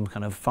done by some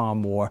kind of far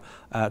more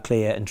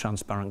clear and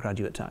transparent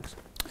graduate tax.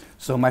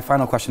 So my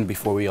final question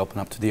before we open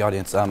up to the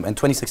audience. In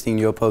 2016,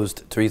 you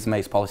opposed Theresa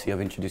May's policy of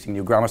introducing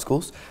new grammar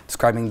schools,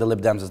 describing the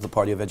Lib Dems as the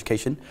party of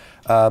education.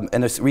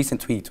 In a recent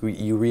tweet,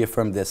 you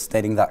reaffirmed this,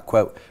 stating that,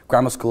 quote,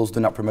 grammar schools do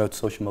not promote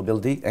social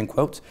mobility, end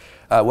quote.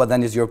 What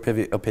then is your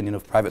opinion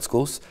of private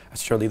schools?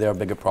 Surely they're a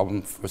bigger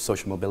problem for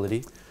social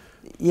mobility.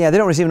 Yeah, they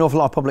don't receive an awful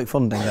lot of public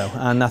funding, though,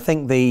 and I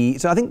think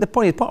the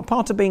point is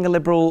part of being a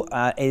liberal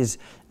is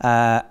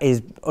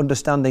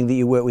understanding that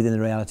you work within the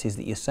realities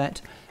that you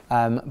set.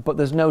 But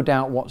there's no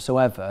doubt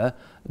whatsoever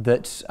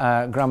that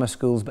grammar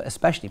schools, but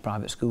especially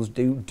private schools,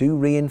 do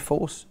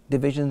reinforce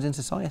divisions in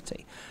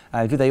society.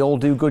 Do they all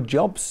do good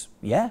jobs?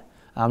 Yeah.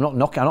 I'm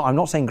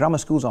not saying grammar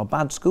schools are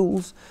bad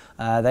schools.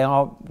 They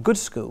are good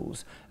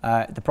schools.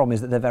 The problem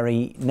is that their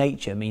very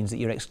nature means that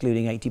you're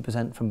excluding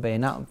 80% from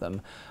being out of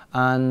them.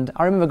 And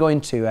I remember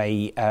going to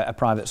a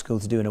private school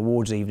to do an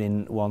awards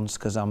evening once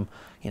because I'm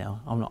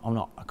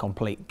not a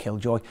complete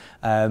killjoy.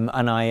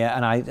 And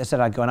I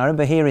said I'd go. And I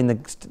remember hearing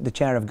the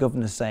chair of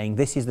governors saying,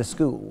 "This is the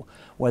school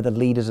where the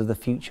leaders of the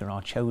future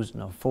are chosen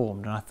or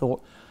formed." And I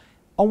thought,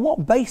 on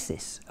what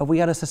basis have we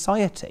had a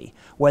society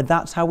where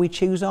that's how we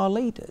choose our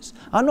leaders?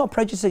 I'm not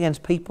prejudiced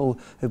against people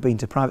who've been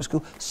to private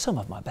school, some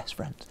of my best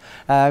friends,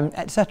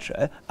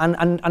 etc.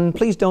 And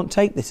please don't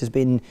take this as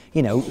being,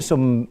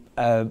 some,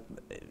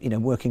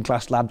 working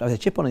class lad with a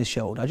chip on his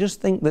shoulder. I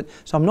just think that,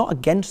 so I'm not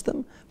against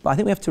them, but I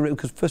think we have to,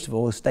 because first of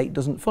all, the state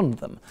doesn't fund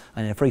them.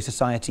 And in a free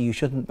society, you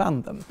shouldn't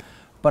ban them.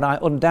 But I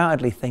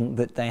undoubtedly think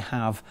that they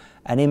have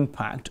an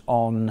impact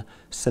on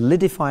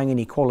solidifying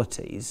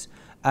inequalities.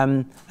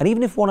 And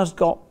even if one has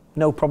got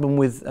no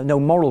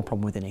moral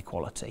problem with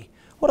inequality,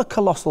 what a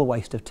colossal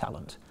waste of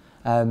talent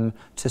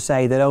to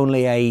say that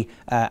only a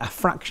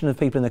fraction of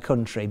people in the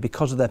country,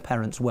 because of their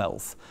parents'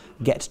 wealth,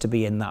 gets to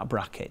be in that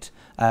bracket.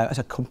 It's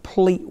a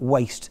complete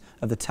waste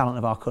of the talent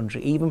of our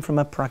country, even from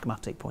a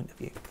pragmatic point of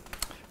view.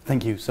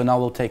 Thank you. So now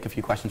we'll take a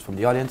few questions from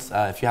the audience.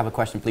 If you have a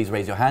question, please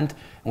raise your hand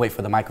and wait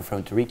for the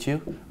microphone to reach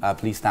you.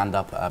 Please stand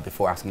up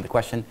before asking the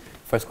question.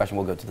 First question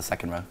will go to the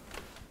second row.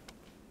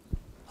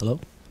 Hello?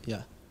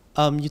 Yeah.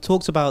 You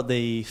talked about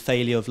the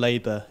failure of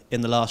Labour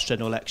in the last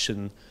general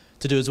election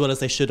to do as well as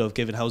they should have,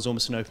 given how it was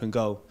almost an open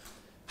goal.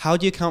 How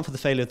do you account for the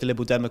failure of the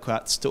Liberal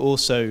Democrats to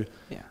also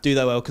do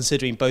that well,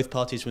 considering both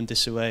parties were in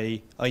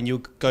disarray? I mean,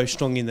 you'll go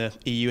strong in the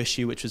EU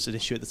issue, which was an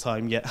issue at the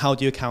time, yet how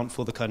do you account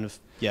for the kind of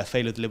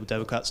failure of the Liberal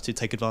Democrats to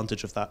take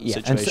advantage of that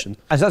situation?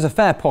 And so that's a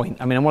fair point.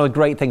 I mean, one of the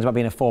great things about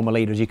being a former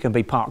leader is you can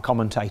be part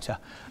commentator.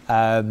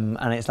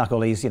 And it's like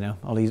all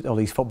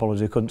these footballers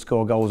who couldn't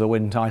score goals or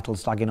win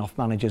titles, slagging off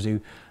managers who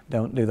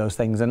don't do those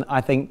things. And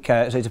I think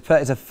so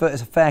it's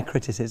a fair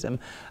criticism.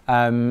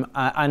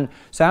 And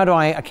so how do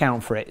I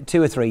account for it?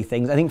 Two or three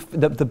things. I think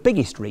the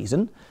biggest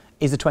reason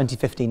is the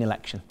 2015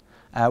 election.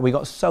 We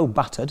got so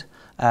battered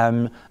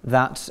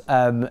that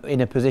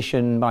in a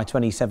position by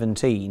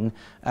 2017,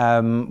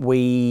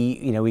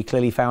 we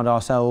clearly found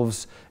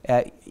ourselves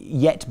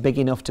yet big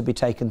enough to be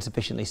taken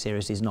sufficiently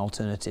seriously as an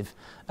alternative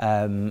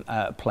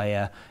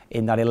player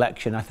in that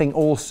election. I think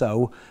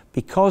also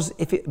because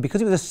it was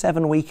a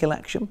 7-week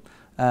election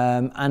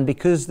and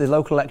because the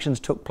local elections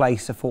took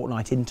place a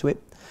fortnight into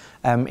it,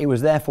 it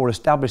was therefore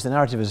established, the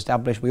narrative was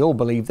established, we all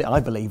believed it, I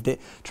believed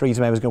it,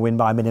 Theresa May was going to win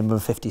by a minimum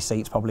of 50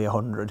 seats, probably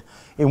 100.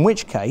 In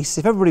which case,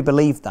 if everybody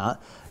believed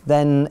that,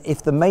 then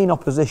if the main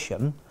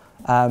opposition,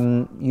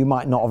 you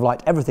might not have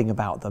liked everything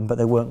about them, but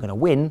they weren't going to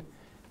win,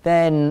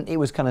 then it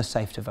was kind of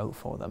safe to vote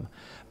for them.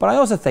 But I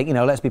also think,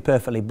 let's be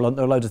perfectly blunt,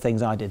 there are loads of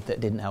things I did that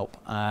didn't help.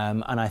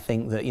 And I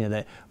think that,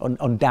 that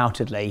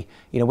undoubtedly,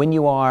 when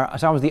you are,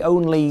 so I was the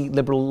only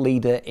Liberal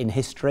leader in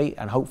history,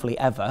 and hopefully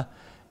ever,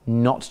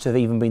 not to have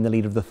even been the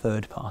leader of the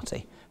third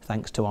party,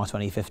 thanks to our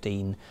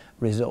 2015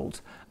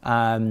 result.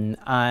 And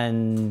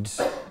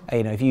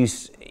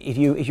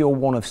if you're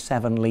one of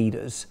 7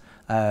 leaders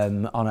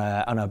on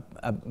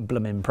a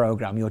blooming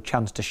programme, your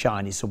chance to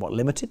shine is somewhat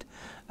limited.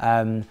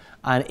 And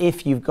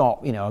if you've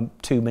got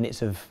 2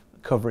 minutes of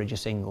coverage a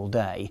single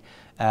day.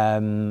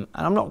 And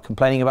I'm not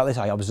complaining about this.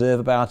 I observe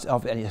about it,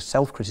 and it's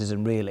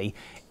self-criticism really.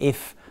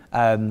 If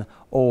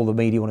all the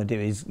media want to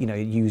do is,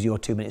 use your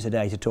 2 minutes a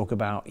day to talk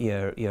about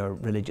your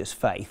religious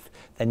faith,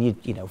 then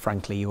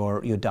frankly,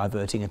 you're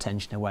diverting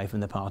attention away from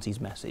the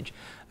party's message.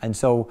 And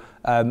so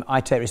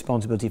I take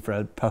responsibility for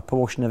a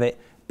proportion of it,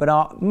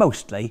 but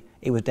mostly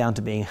it was down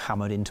to being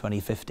hammered in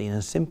 2015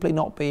 and simply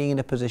not being in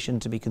a position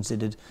to be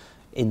considered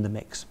in the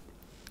mix.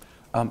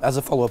 As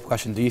a follow-up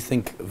question, do you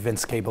think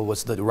Vince Cable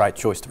was the right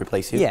choice to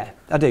replace you? Yeah,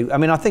 I do. I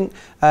mean, I think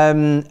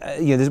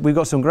we've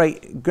got some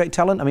great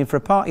talent. I mean, for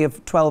a party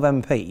of 12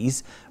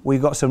 MPs,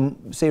 we've got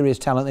some serious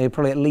talent. There are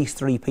probably at least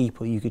 3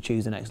 people you could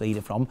choose the next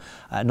leader from,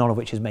 none of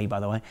which is me, by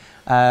the way,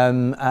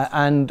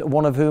 and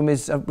one of whom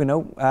is, one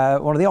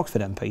of the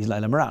Oxford MPs,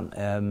 Layla Moran,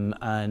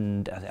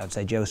 and I'd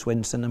say Joe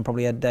Swinson and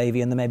probably Ed Davey,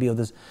 and there may be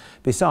others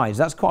besides.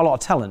 That's quite a lot of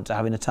talent to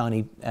have in a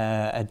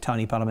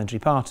tiny parliamentary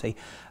party.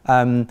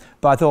 But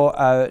I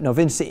thought,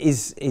 Vince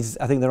is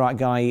I think the right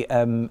guy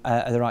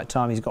at the right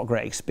time. He's got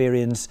great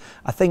experience.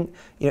 I think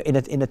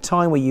in a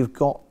time where you've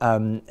got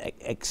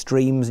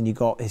extremes and you've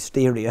got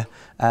hysteria,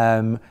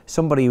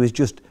 somebody who is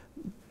just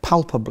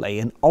palpably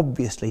and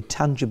obviously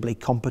tangibly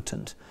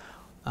competent,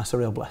 that's a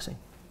real blessing.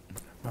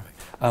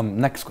 Perfect.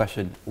 Next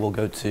question will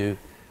go to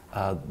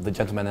the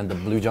gentleman in the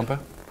blue jumper.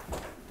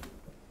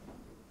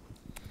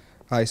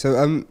 Hi,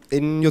 so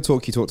in your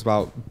talk you talked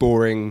about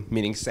boring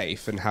meaning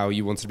safe and how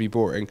you wanted to be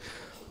boring.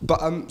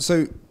 But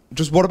so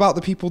just what about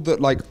the people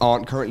that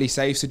aren't currently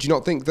safe? So do you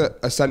not think that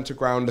a centre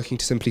ground looking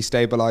to simply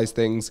stabilise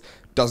things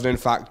doesn't in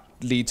fact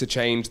lead to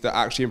change that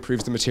actually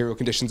improves the material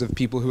conditions of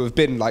people who have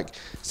been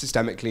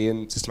systemically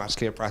and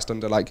systematically oppressed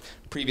under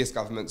previous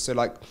governments? So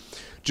do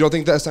you not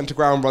think that a centre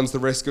ground runs the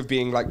risk of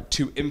being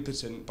too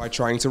impotent by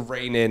trying to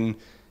rein in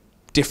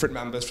different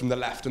members from the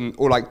left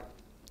or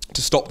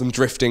to stop them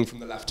drifting from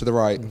the left to the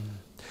right?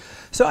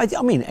 So I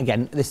mean,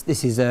 again,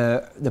 this is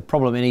the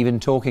problem in even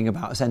talking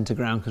about a centre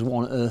ground, because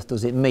what on earth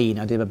does it mean?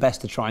 I did my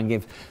best to try and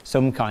give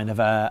some kind of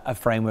a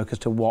framework as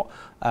to what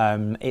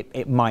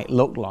it might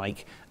look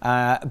like.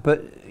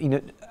 But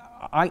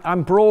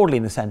I'm broadly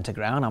in the centre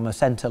ground. I'm a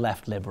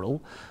centre-left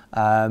liberal,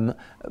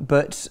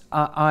 but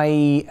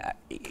I'm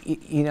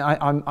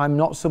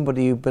not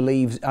somebody who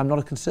believes. I'm not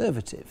a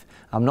conservative.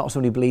 I'm not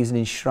somebody who believes in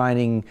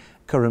enshrining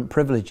current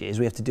privileges.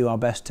 We have to do our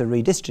best to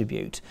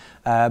redistribute.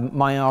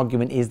 My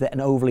argument is that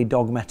an overly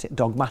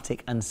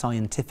dogmatic and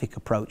scientific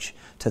approach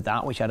to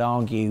that, which I'd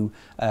argue,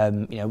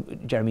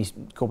 Jeremy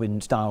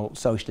Corbyn-style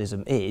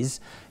socialism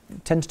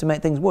tends to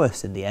make things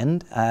worse in the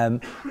end.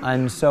 And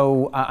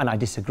I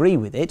disagree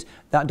with it.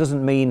 That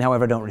doesn't mean,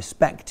 however, I don't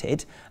respect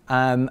it.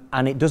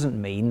 And it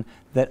doesn't mean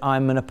that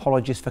I'm an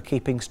apologist for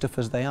keeping stuff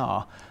as they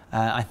are.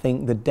 I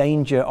think the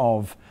danger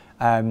of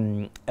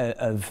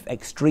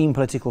extreme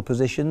political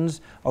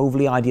positions,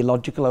 overly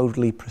ideological,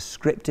 overly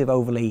prescriptive,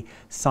 overly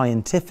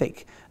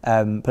scientific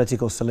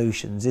political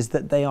solutions, is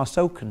that they are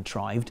so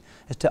contrived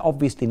as to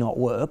obviously not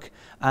work,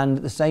 and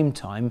at the same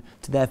time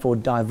to therefore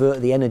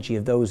divert the energy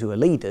of those who are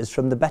leaders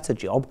from the better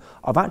job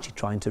of actually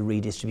trying to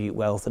redistribute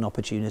wealth and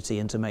opportunity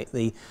and to make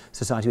the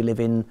society we live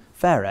in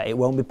fairer. It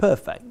won't be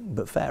perfect,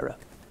 but fairer.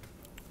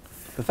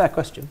 A fair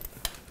question.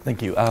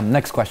 Thank you.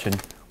 Next question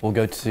will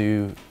go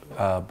to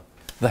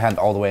the hand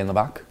all the way in the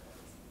back.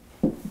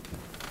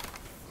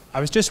 I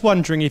was just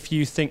wondering if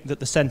you think that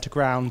the centre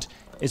ground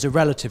is a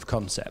relative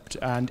concept,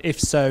 and if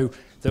so,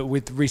 that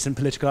with recent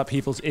political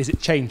upheavals, is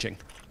it changing?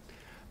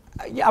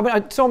 Yeah, I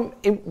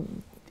mean,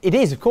 it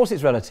is. Of course,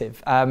 it's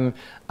relative, and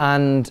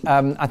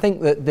I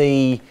think that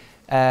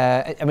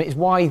it's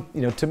why,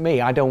 to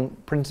me, I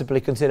don't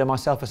principally consider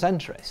myself a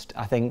centrist.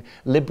 I think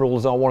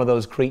liberals are one of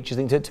those creatures.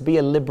 I think to be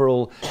a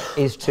liberal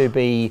is to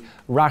be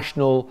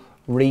rational,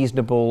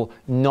 reasonable,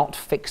 not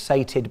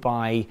fixated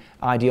by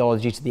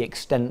ideology to the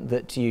extent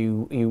that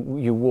you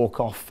walk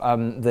off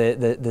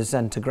the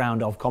centre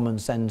ground of common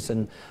sense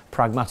and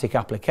pragmatic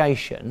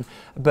application.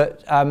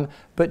 But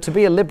to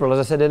be a liberal, as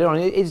I said earlier on,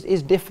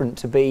 is different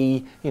to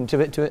be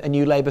to a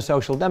new Labour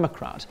Social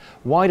Democrat.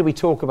 Why do we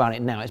talk about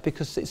it now? It's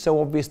because it's so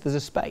obvious there's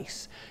a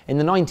space. In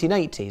the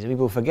 1980s,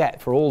 people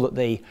forget, for all that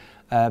the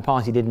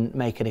party didn't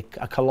make it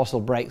a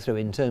colossal breakthrough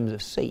in terms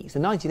of seats. The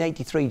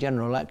 1983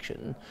 general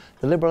election,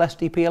 the Liberal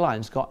SDP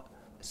alliance got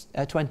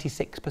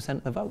 26%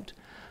 of the vote,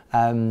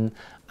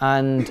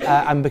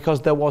 and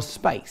because there was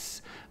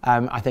space.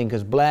 I think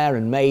as Blair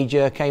and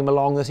Major came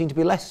along, there seemed to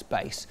be less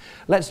space.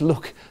 Let's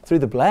look through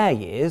the Blair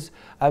years.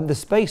 The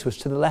space was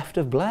to the left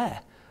of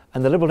Blair,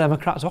 and the Liberal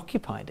Democrats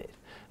occupied it.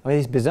 I mean,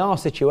 this bizarre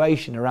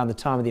situation around the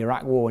time of the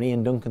Iraq War when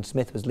Ian Duncan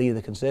Smith was leader of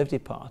the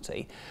Conservative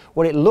Party,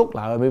 what it looked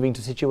like moving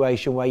to a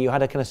situation where you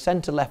had a kind of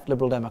centre-left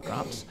Liberal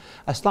Democrats,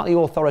 a slightly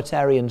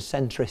authoritarian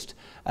centrist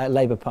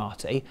Labour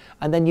Party,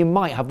 and then you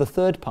might have the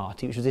third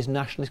party, which was this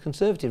nationalist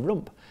Conservative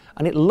rump.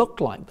 And it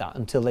looked like that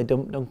until they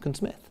dumped Duncan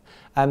Smith.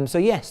 So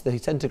yes, the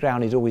centre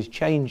ground is always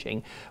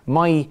changing.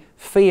 My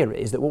fear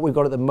is that what we've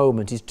got at the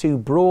moment is two,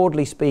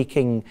 broadly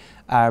speaking,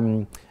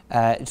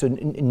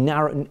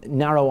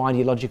 narrow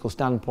ideological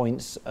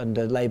standpoints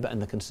under Labour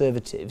and the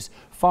Conservatives,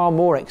 far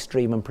more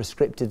extreme and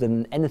prescriptive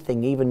than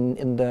anything even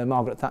under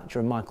Margaret Thatcher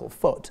and Michael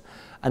Foot,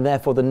 and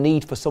therefore the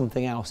need for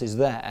something else is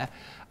there.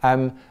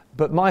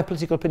 But my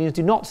political opinions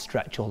do not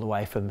stretch all the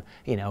way from,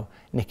 you know,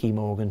 Nicky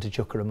Morgan to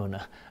Chuka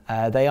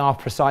Umunna. They are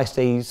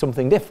precisely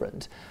something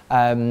different.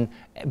 But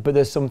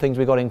there's some things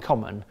we've got in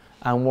common.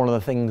 And one of the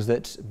things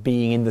that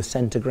being in the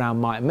centre ground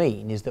might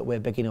mean is that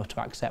we're big enough to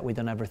accept we've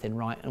done everything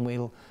right and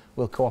we'll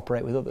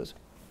cooperate with others.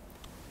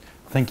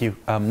 Thank you.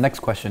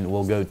 Next question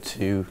will go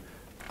to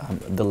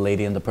the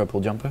lady in the purple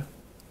jumper.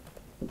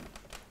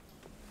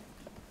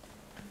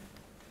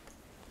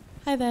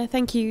 Hi there,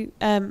 thank you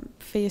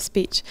for your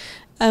speech.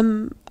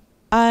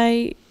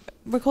 I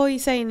recall you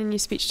saying in your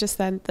speech just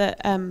then that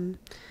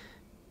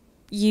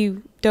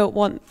you don't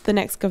want the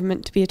next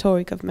government to be a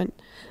Tory government.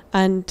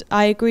 And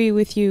I agree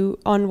with you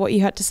on what you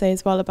had to say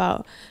as well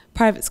about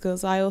private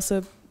schools. I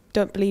also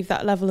don't believe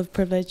that level of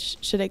privilege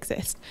should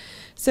exist.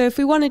 So if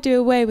we want to do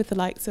away with the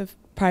likes of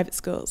private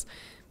schools,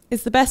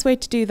 is the best way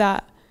to do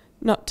that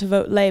not to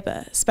vote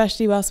Labour,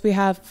 especially whilst we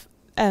have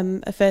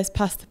a first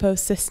past the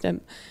post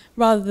system,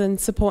 rather than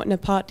supporting a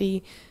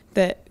party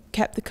that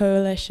kept the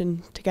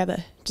coalition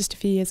together just a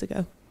few years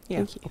ago?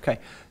 Yeah, okay.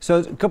 So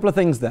a couple of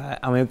things there.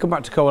 I mean, we'll come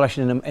back to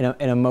coalition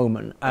in a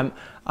moment. And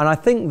I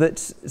think that,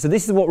 so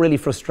this is what really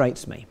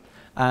frustrates me,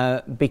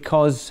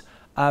 because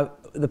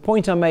the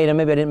point I made, and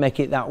maybe I didn't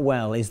make it that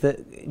well, is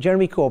that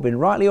Jeremy Corbyn,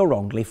 rightly or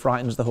wrongly,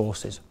 frightens the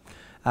horses.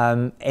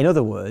 In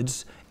other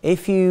words,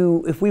 if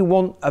we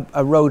want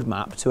a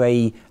roadmap to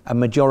a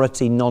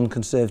majority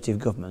non-Conservative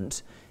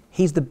government,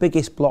 he's the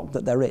biggest block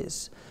that there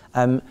is.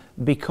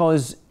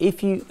 Because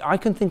I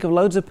can think of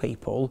loads of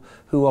people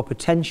who are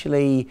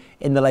potentially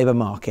in the Labour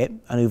market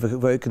and who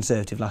voted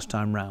Conservative last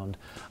time round.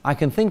 I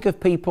can think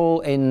of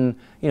people in,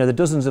 you know, the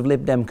dozens of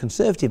Lib Dem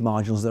Conservative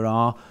marginals there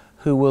are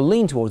who will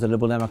lean towards the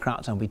Liberal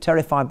Democrats and be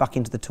terrified back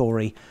into the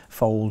Tory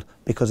fold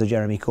because of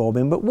Jeremy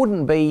Corbyn, but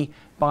wouldn't be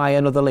by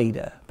another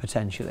leader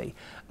potentially.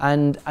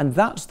 And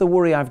that's the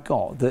worry I've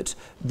got, that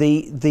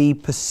the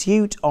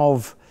pursuit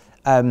of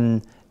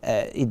the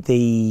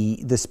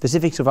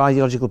specifics of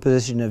ideological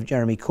position of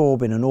Jeremy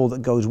Corbyn and all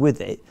that goes with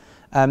it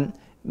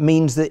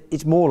means that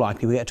it's more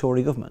likely we get a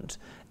Tory government.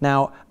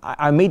 Now,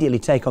 I immediately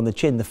take on the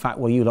chin the fact,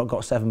 well, you lot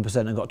got 7%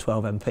 and got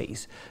 12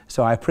 MPs.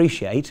 So I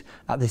appreciate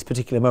at this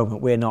particular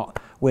moment we're not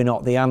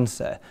the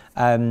answer,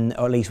 or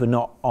at least we're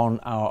not on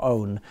our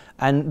own.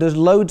 And there's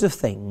loads of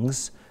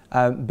things,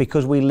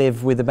 because we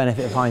live with the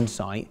benefit of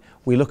hindsight,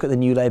 we look at the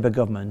new Labour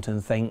government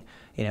and think,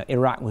 you know,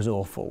 Iraq was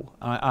awful.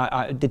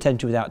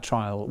 Detention without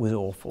trial was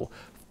awful.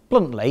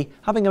 Bluntly,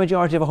 having a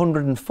majority of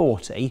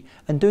 140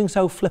 and doing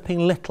so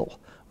flipping little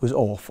was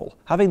awful.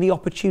 Having the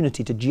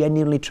opportunity to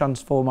genuinely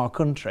transform our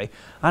country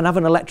and have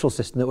an electoral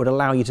system that would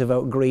allow you to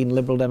vote Green,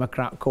 Liberal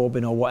Democrat,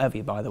 Corbyn or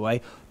whatever, by the way,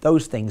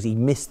 those things, he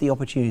missed the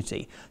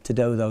opportunity to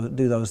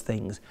do those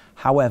things.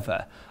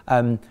 However,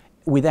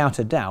 without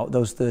a doubt,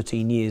 those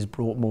 13 years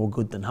brought more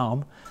good than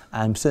harm,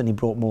 and certainly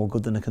brought more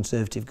good than a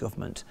Conservative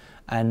government.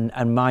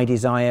 And my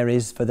desire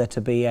is for there to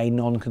be a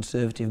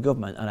non-Conservative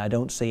government, and I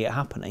don't see it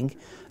happening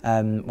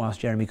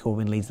whilst Jeremy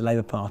Corbyn leads the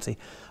Labour Party.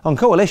 On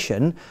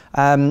coalition,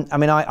 I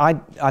mean,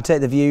 I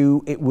take the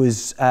view it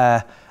was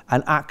an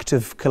act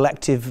of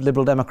collective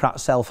Liberal Democrat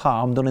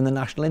self-harm done in the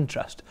national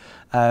interest.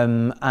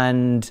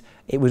 And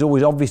it was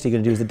always obviously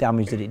going to do the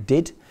damage that it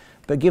did,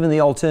 but given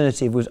the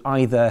alternative was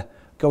either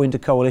go into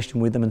coalition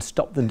with them and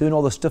stop them doing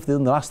all the stuff they've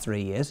done the last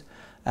 3 years,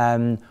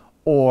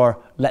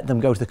 or let them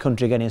go to the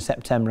country again in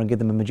September and give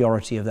them a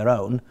majority of their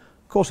own.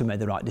 Of course we made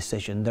the right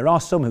decision. There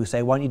are some who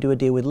say, why don't you do a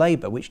deal with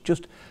Labour, which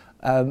just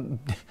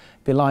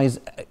belies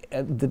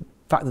the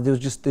fact that there was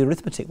just the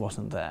arithmetic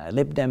wasn't there.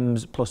 Lib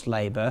Dems plus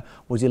Labour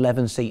was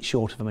 11 seats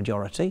short of a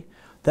majority.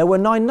 There were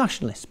 9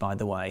 nationalists, by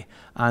the way,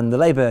 and the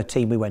Labour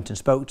team we went and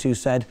spoke to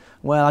said,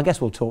 well, I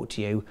guess we'll talk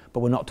to you, but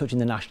we're not touching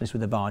the nationalists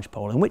with a barge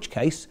pole, in which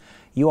case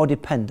you are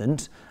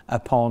dependent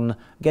upon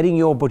getting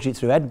your budget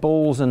through. Ed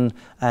Balls and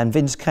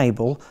Vince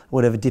Cable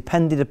would have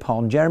depended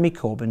upon Jeremy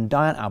Corbyn,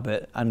 Diane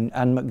Abbott and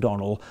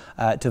McDonnell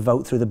to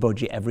vote through the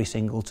budget every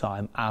single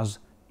time, as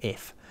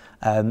if.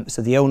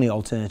 So the only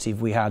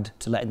alternative we had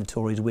to letting the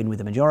Tories win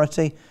with a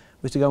majority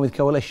was to go with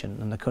coalition,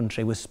 and the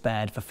country was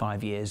spared for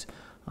 5 years.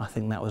 I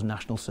think that was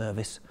national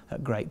service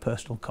at great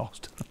personal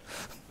cost.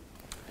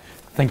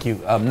 Thank you.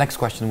 Next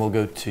question will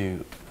go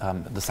to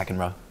the second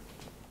row.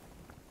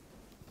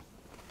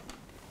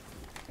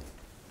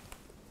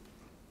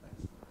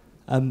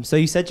 So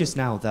you said just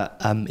now that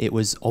it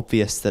was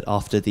obvious that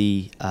after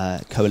the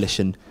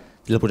coalition,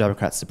 the Liberal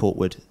Democrats' support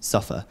would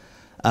suffer.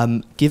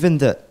 Given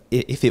that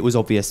if it was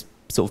obvious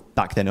sort of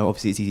back then,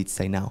 obviously it's easy to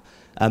say now,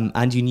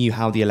 and you knew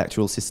how the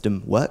electoral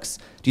system works,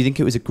 do you think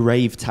it was a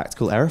grave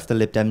tactical error for the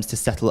Lib Dems to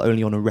settle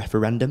only on a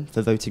referendum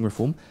for voting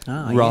reform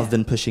rather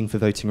than pushing for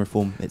voting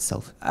reform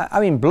itself? I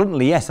mean,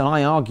 bluntly, yes, and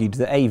I argued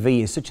that AV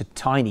is such a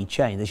tiny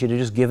change, they should have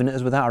just given it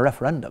us without a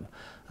referendum.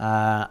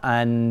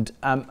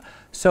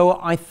 So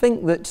I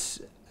think that,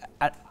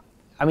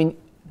 I mean,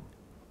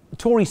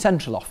 Tory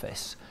central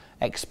office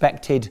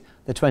expected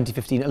the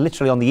 2015,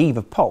 literally on the eve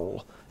of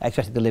poll,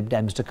 expected the Lib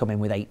Dems to come in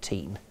with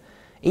 18.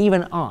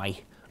 Even I,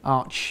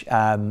 arch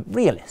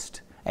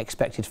realist,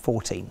 expected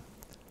 14,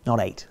 not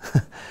 8.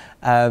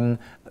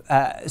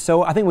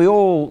 So I think we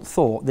all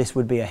thought this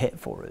would be a hit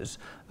for us.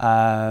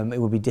 It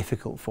would be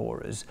difficult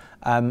for us.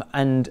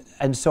 And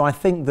so I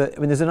think that, I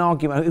mean, there's an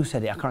argument, who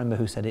said it? I can't remember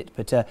who said it,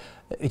 but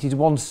it is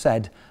once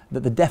said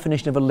that the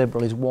definition of a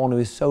liberal is one who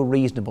is so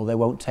reasonable they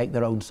won't take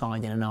their own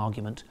side in an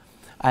argument.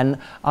 And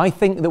I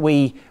think that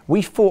we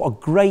fought a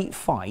great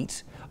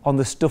fight on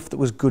the stuff that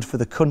was good for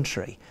the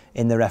country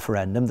in the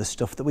referendum, the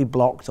stuff that we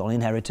blocked on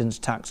inheritance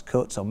tax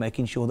cuts, on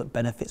making sure that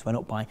benefits went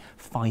up by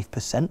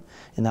 5%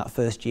 in that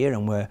first year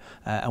and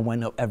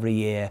went up every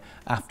year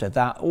after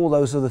that. All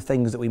those other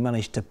things that we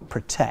managed to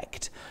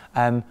protect,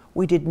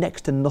 we did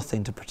next to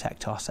nothing to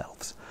protect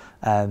ourselves.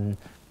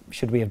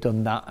 Should we have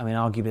done that? I mean,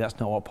 arguably that's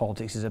not what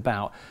politics is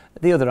about.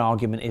 The other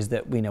argument is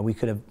that we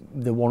could have,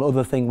 the one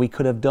other thing we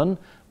could have done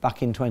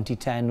back in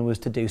 2010 was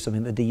to do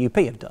something that the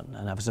DUP have done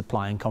and have a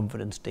supply and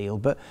confidence deal.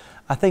 But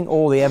I think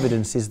all the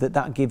evidence is that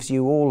that gives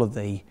you all of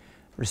the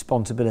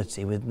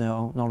responsibility with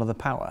none of the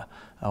power,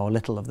 or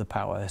little of the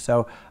power.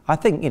 So I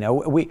think,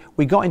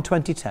 we got in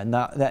 2010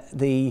 that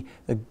the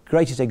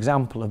greatest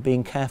example of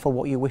being careful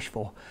what you wish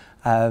for.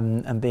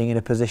 And being in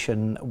a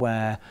position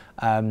where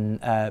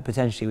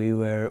potentially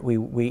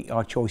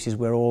our choices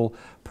were all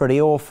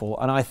pretty awful.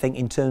 And I think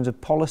in terms of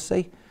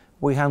policy,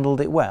 we handled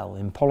it well.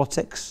 In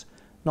politics,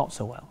 not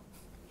so well.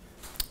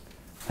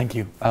 Thank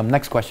you.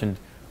 Next question.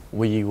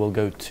 We will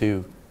go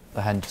to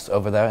the hand just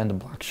over there in the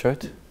black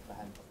shirt.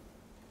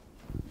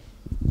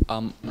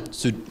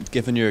 So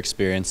given your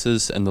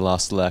experiences in the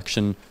last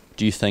election,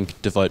 do you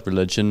think devout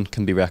religion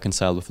can be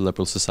reconciled with a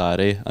liberal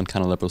society, and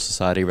can a liberal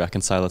society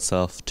reconcile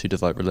itself to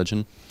devout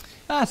religion?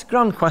 That's a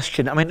grand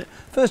question. I mean,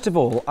 first of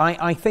all,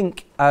 I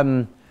think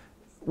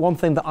one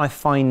thing that I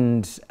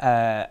find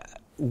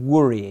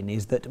worrying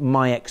is that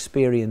my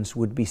experience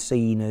would be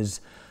seen as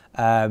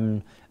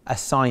a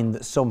sign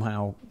that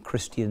somehow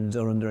Christians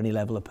are under any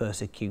level of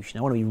persecution.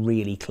 I want to be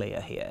really clear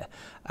here,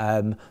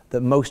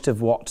 that most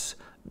of what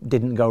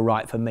didn't go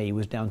right for me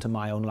was down to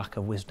my own lack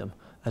of wisdom,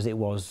 as it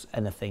was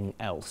anything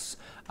else.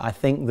 I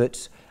think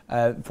that,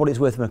 for what it's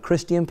worth from a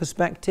Christian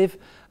perspective,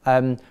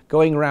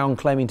 going around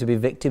claiming to be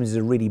victims is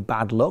a really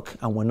bad look,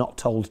 and we're not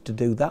told to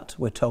do that.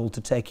 We're told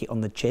to take it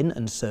on the chin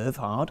and serve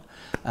hard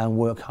and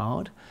work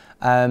hard.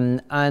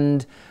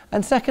 And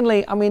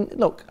secondly, I mean,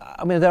 look,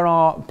 there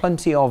are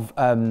plenty of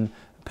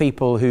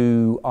people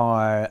who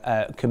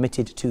are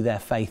committed to their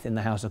faith in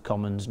the House of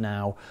Commons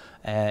now,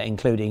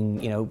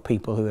 including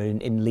people who are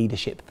in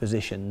leadership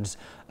positions,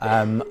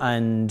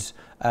 and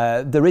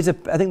there is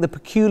I think the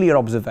peculiar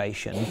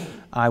observation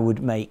I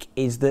would make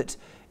is that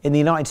in the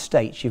United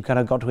States you've kind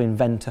of got to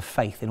invent a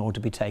faith in order to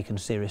be taken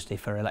seriously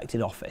for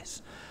elected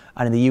office,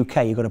 and in the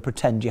UK you've got to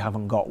pretend you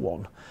haven't got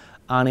one,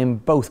 and in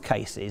both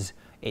cases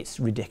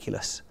it's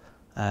ridiculous.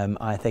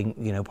 I think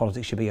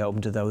politics should be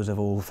open to those of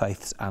all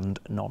faiths and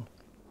none.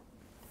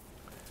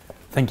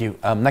 Thank you.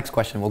 Next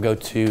question, we'll go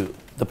to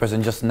the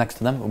person just next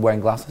to them,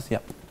 wearing glasses. Yeah.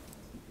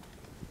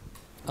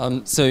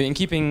 So in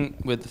keeping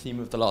with the theme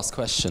of the last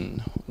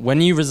question,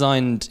 when you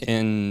resigned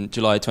in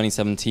July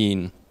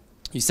 2017,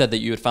 you said that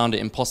you had found it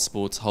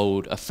impossible to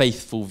hold a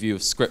faithful view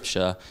of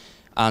Scripture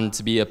and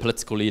to be a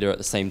political leader at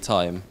the same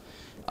time.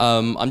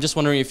 I'm just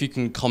wondering if you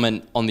can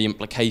comment on the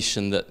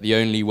implication that the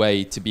only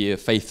way to be a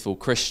faithful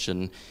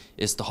Christian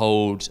is to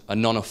hold a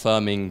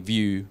non-affirming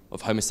view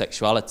of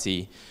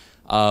homosexuality.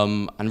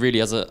 And really,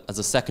 as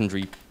a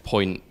secondary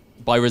point,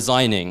 by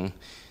resigning,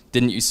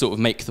 didn't you sort of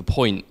make the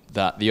point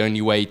that the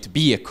only way to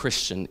be a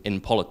Christian in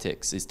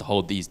politics is to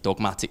hold these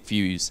dogmatic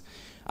views?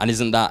 And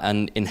isn't that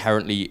an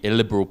inherently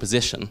illiberal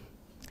position?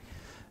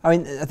 I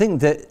mean, I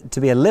think that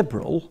to be a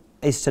liberal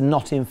is to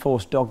not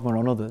enforce dogma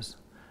on others.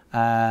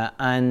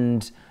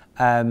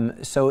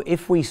 So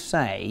if we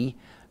say,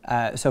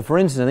 so for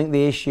instance, I think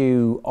the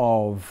issue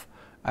of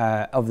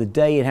the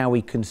day and how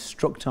we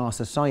construct our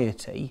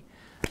society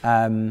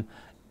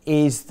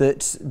is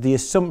that the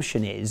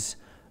assumption is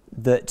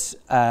that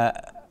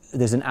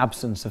there's an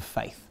absence of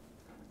faith,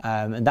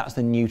 and that's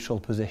the neutral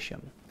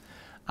position.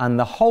 And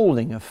the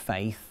holding of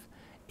faith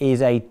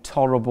is a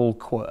tolerable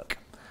quirk.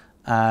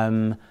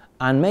 And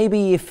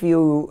maybe if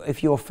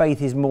your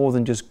faith is more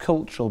than just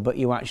cultural, but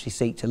you actually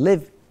seek to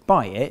live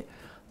by it,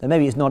 then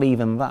maybe it's not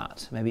even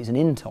that. Maybe it's an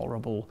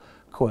intolerable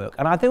quirk.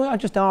 And I think I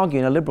just argue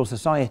in a liberal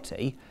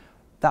society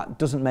that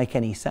doesn't make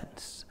any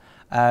sense.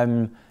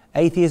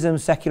 Atheism,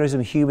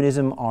 secularism,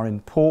 humanism are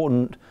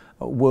important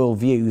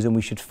worldviews, and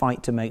we should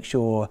fight to make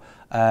sure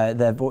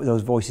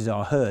those voices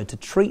are heard. To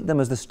treat them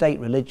as the state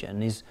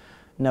religion is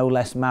no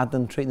less mad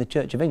than treating the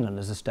Church of England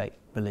as a state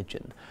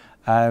religion.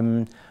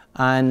 And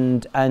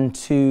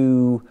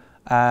so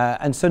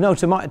no,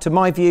 to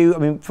my view, I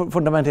mean,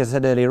 fundamentally, as I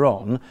said earlier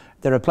on,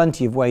 there are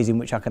plenty of ways in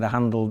which I could have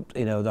handled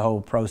the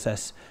whole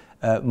process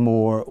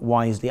more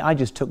wisely. I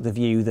just took the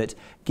view that,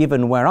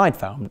 given where I'd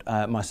found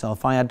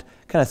myself, I had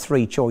kind of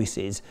three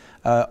choices.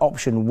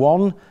 Option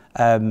one,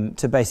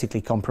 to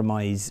basically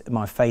compromise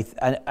my faith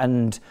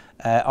and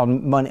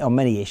on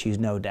many issues,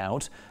 no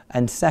doubt.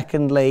 And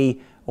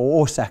secondly,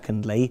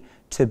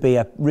 to be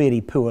a really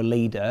poor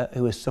leader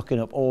who is sucking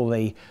up all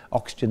the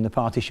oxygen the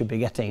party should be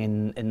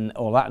getting in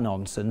all that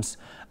nonsense.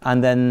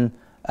 And then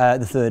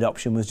the third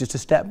option was just to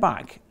step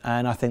back.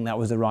 And I think that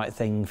was the right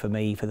thing for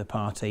me, for the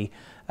party.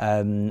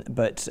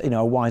 But you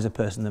know, a wiser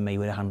person than me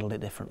would have handled it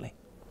differently.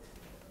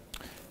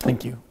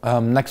 Thank you.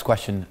 Next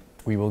question,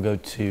 we will go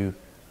to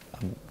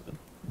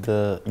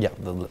the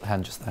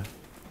hand just there.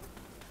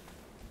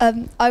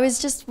 I was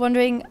just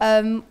wondering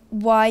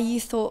why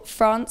you thought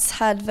France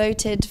had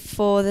voted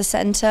for the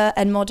centre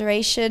and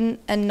moderation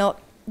and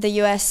not the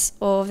US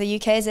or the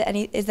UK. Is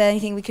there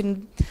anything we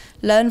can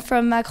learn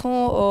from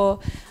Macron, or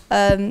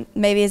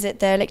maybe is it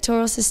their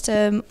electoral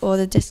system or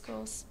the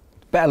discourse?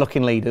 Better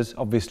looking leaders,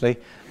 obviously,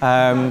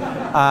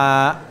 and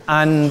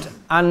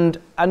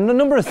a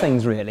number of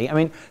things really. I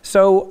mean,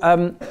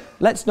 so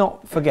let's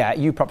not forget,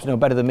 you perhaps know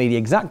better than me the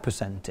exact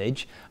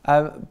percentage,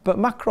 but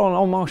Macron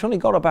en marche only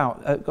got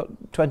about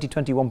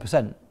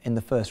 20-21% in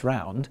the first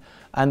round,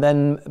 and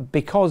then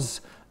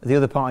because the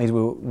other parties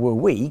were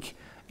weak,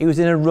 he was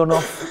in a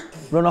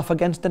runoff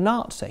against a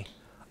Nazi.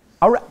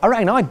 I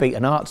reckon I'd beat a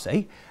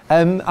Nazi.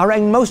 I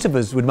reckon most of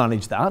us would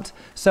manage that.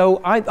 So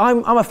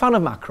I'm a fan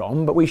of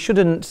Macron, but we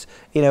shouldn't,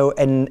 you know,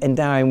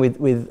 endow him with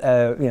you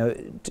know,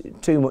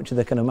 too much of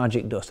the kind of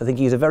magic dust. I think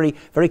he's a very,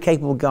 very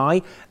capable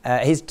guy.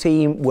 His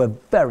team were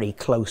very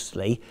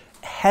closely,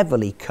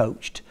 heavily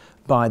coached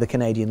by the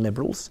Canadian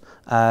Liberals,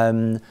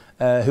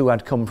 who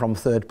had come from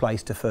third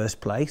place to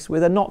first place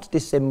with a not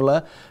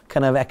dissimilar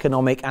kind of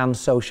economic and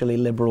socially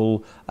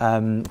liberal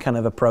kind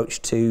of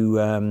approach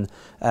to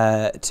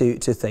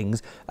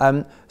things.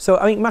 So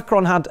I think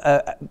Macron had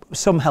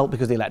some help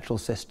because of the electoral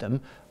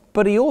system,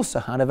 but he also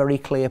had a very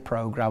clear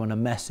programme and a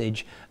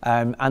message,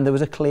 and there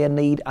was a clear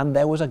need and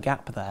there was a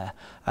gap there.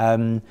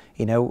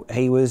 You know,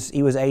 he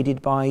was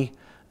aided by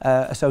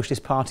a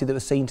socialist party that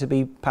was seen to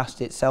be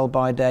past its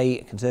sell-by day,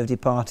 a conservative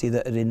party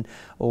that had in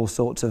all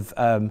sorts of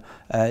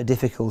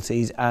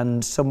difficulties,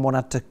 and someone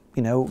had to,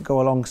 you know,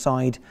 go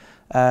alongside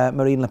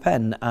Marine Le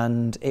Pen,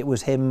 and it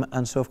was him,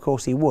 and so of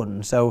course he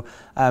won. So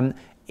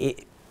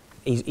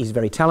he's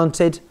very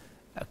talented,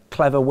 a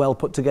clever, well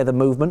put together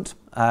movement,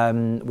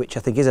 which I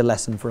think is a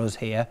lesson for us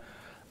here.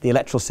 The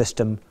electoral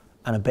system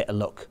and a bit of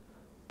luck,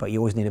 but you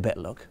always need a bit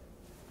of luck.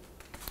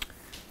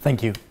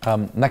 Thank you.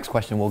 Next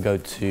question will go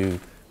to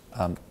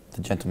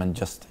the gentleman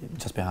just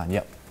behind.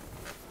 Yep.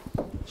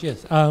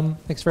 Cheers.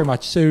 Thanks very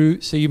much. So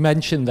you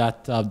mentioned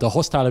that the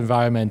hostile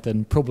environment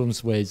and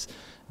problems with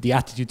the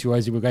attitude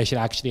towards immigration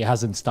actually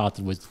hasn't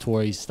started with the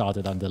Tories,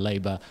 started under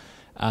Labour,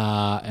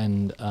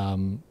 and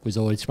with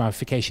all its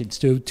ramifications.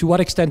 To what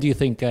extent do you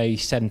think a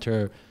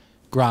centre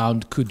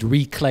ground could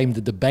reclaim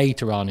the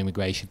debate around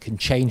immigration, can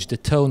change the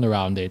tone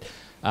around it,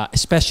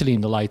 especially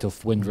in the light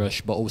of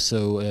Windrush, but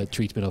also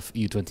treatment of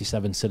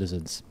EU27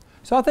 citizens?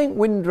 So I think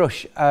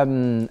Windrush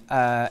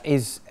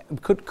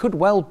could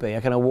well be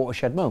a kind of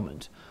watershed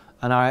moment,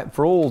 and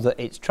for all that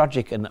it's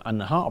tragic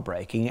and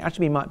heartbreaking, it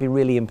actually might be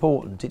really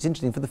important. It's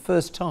interesting, for the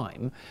first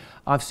time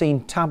I've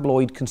seen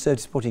tabloid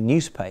conservative supporting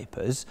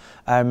newspapers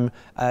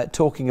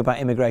talking about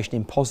immigration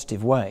in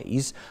positive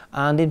ways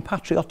and in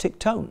patriotic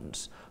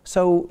tones.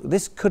 So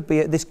this could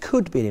be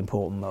an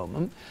important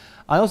moment.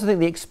 I also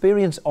think the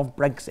experience of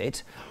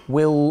Brexit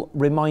will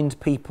remind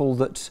people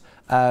that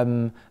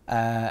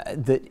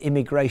that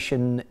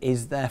immigration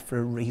is there for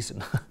a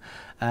reason.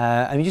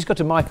 And you just go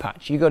to my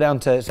patch. You go down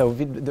to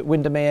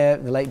Windermere,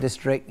 the Lake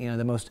District, you know,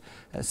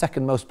 the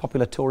second most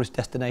popular tourist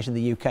destination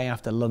in the UK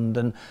after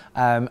London,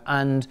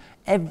 and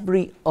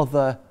every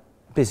other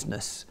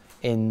business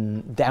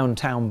in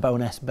downtown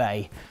Bowness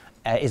Bay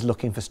is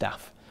looking for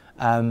staff,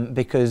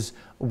 because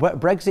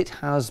Brexit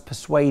has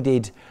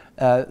persuaded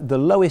the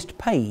lowest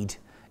paid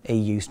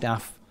EU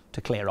staff to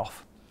clear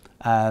off.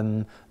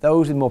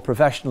 Those in more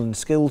professional and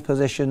skilled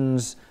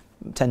positions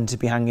tend to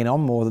be hanging on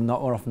more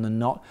often than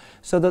not.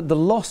 So that the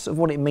loss of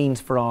what it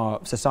means for our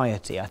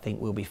society, I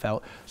think, will be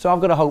felt. So I've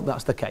got to hope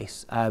that's the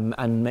case,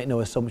 and make no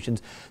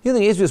assumptions. The other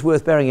thing is just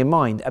worth bearing in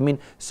mind. I mean,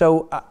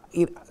 so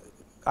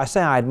I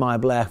say I admire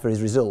Blair for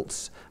his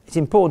results. It's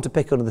important to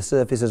pick under the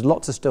surface. There's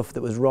lots of stuff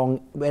that was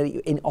wrong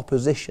in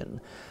opposition,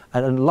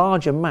 and a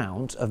large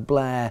amount of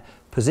Blair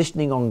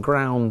positioning on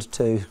ground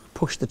to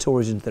push the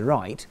Tories into the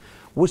right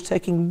was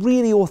taking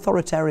really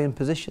authoritarian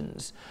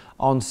positions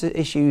on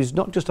issues,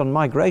 not just on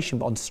migration,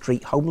 but on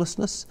street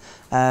homelessness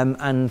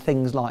and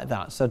things like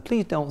that. So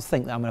please don't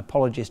think that I'm an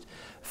apologist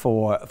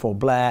for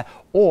Blair,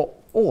 or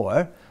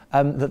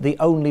that the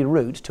only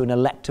route to an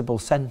electable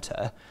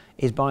centre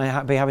is by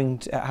having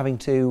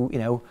to, you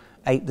know,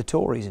 ape the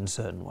Tories in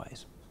certain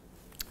ways.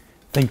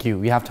 Thank you.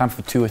 We have time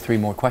for 2 or 3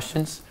 more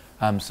questions,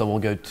 so we'll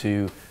go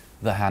to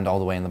the hand all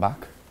the way in the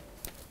back.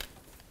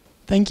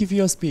 Thank you for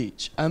your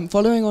speech.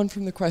 Following on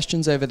from the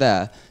questions over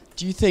there,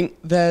 do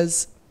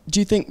do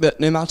you think that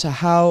no matter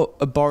how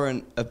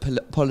abhorrent a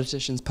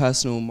politician's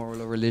personal,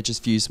 moral or religious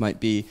views might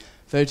be,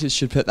 voters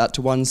should put that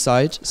to one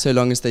side so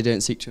long as they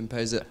don't seek to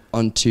impose it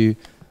onto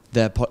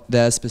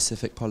their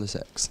specific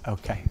politics?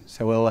 Okay,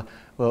 so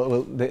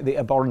the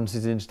abhorrence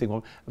is an interesting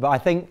one, but I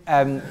think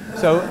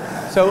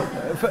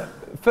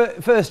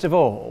first of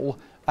all,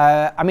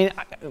 I mean,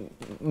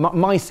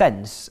 my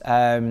sense,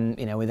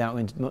 without going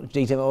into much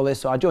detail about all this,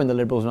 so I joined the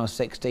Liberals when I was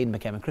 16,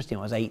 became a Christian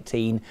when I was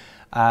 18,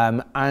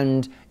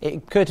 and it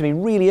occurred to me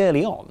really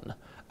early on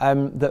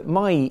that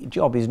my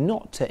job is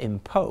not to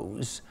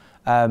impose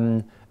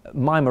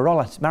my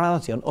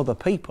morality on other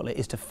people. It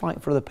is to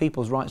fight for other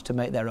people's rights to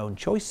make their own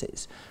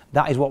choices.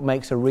 That is what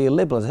makes a real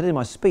liberal. As I said in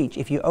my speech,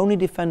 if you only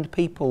defend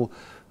people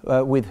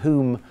with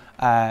whom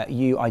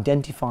you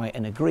identify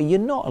and agree, you're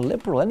not a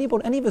liberal. Any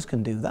of us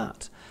can do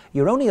that.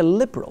 You're only a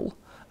liberal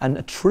and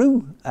a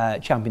true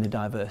champion of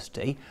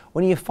diversity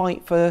when you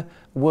fight for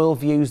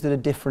worldviews that are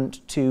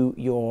different to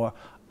your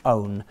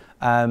own.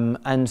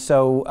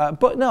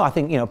 But no, I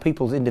think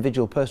people's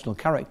individual personal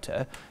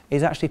character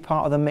is actually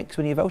part of the mix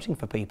when you're voting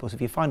for people. So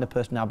if you find a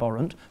person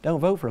abhorrent, don't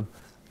vote for them.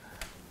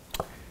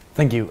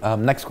 Thank you.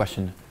 Next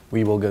question.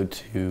 We will go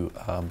to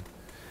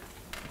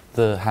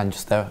the hand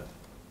just there.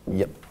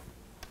 Yep.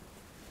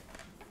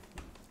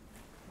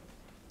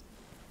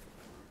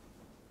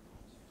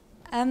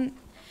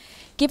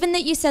 Given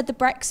that you said the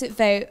Brexit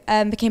vote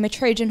became a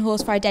Trojan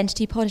horse for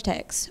identity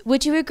politics,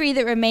 would you agree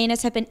that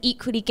Remainers have been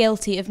equally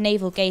guilty of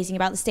navel-gazing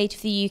about the state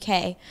of the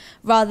UK,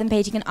 rather than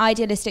painting an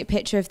idealistic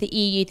picture of the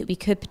EU that we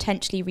could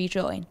potentially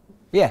rejoin?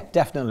 Yeah,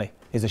 definitely,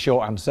 is the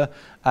short answer.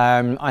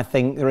 I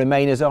think the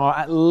Remainers are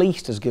at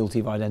least as guilty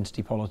of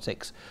identity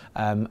politics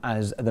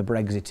as the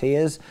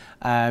Brexiteers,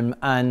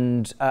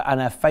 and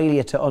a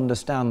failure to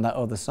understand that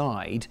other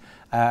side,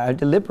 a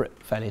deliberate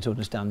failure to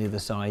understand the other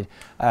side,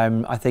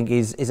 I think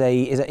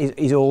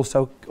is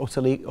also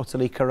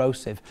utterly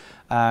corrosive.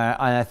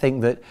 And I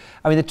think that,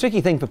 the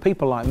tricky thing for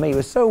people like me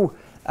was so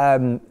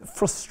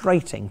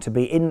frustrating to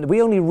be in.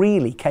 We only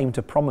really came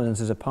to prominence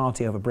as a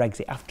party over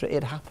Brexit after it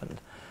had happened.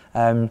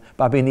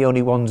 By being the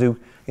only ones who,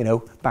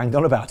 banged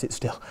on about it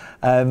still.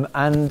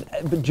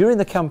 But during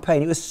the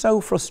campaign, it was so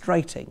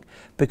frustrating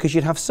because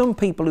you'd have some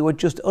people who were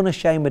just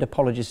unashamed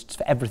apologists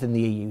for everything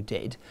the EU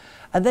did.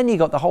 And then you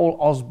got the whole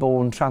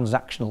Osborne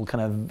transactional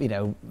kind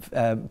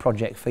of,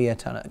 Project Fear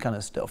kind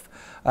of stuff.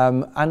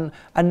 And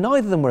neither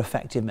of them were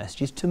effective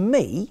messages. To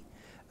me,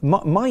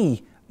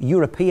 my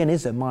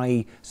Europeanism,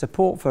 my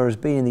support for us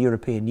being in the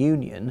European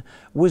Union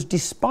was,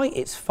 despite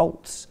its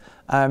faults,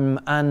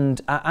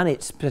 and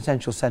its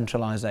potential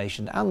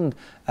centralisation and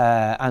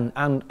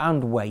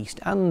waste,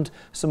 and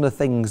some of the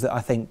things that I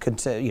think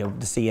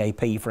the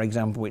CAP, for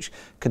example, which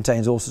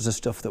contains all sorts of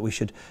stuff that we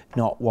should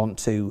not want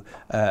to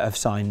have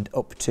signed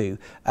up to.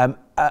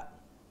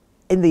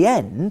 In the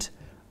end,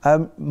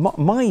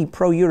 my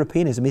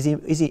pro-Europeanism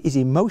is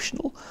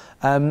emotional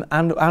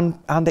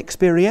and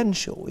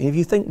experiential. If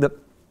you think that,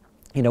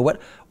 in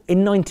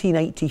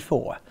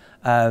 1984,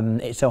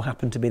 it so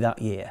happened to be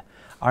that year,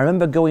 I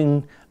remember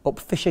going up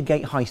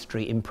Fishergate High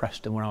Street in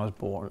Preston, where I was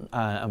born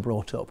and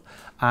brought up.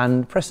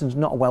 And Preston's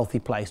not a wealthy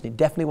place, and it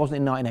definitely wasn't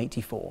in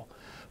 1984.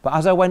 But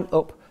as I went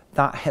up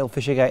that hill,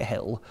 Fishergate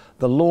Hill,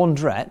 the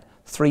laundrette,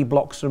 3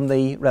 blocks from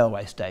the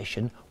railway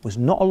station, was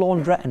not a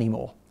laundrette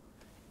anymore.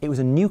 It was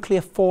a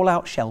nuclear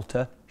fallout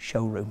shelter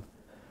showroom.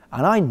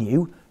 And I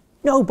knew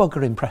no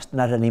bugger in Preston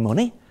had any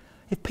money.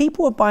 If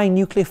people were buying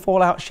nuclear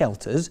fallout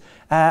shelters,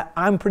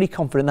 I'm pretty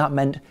confident that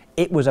meant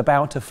it was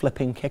about to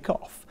flipping kick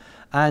off.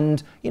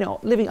 And, I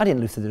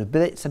didn't live through the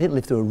Blitz, I didn't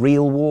live through a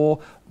real war,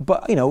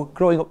 but,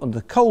 growing up under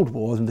the Cold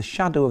War and the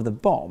shadow of the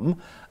bomb,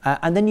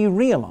 and then you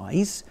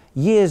realise,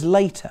 years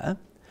later,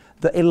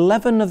 that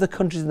 11 of the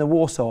countries in the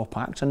Warsaw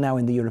Pact are now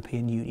in the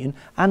European Union,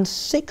 and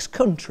 6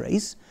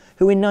 countries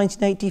who in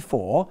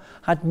 1984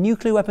 had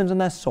nuclear weapons on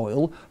their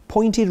soil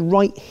pointed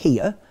right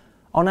here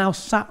are now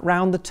sat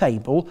round the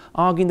table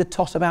arguing the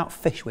toss about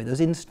fish with us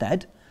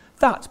instead.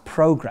 That's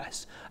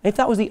progress. If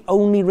that was the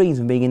only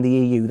reason being in the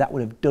EU, that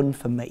would have done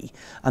for me.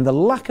 And the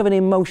lack of an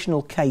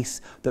emotional case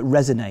that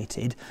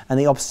resonated, and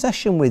the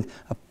obsession with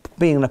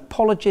being an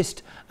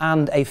apologist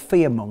and a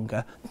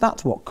fearmonger,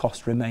 that's what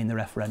cost Remain the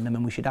referendum,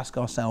 and we should ask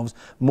ourselves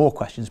more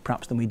questions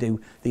perhaps than we do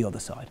the other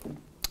side.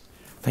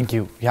 Thank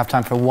you. We have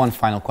time for one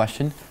final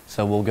question,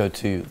 so we'll go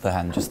to the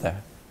hand just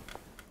there.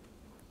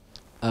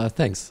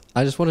 Thanks.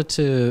 I just wanted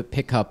to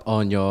pick up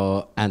on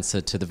your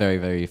answer to the very,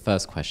 very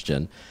first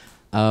question.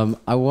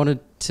 I wanted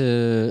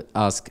to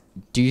ask,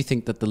 do you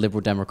think that the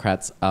Liberal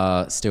Democrats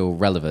are still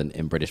relevant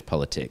in British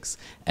politics?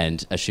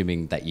 And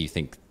assuming that you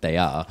think they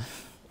are,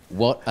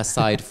 what,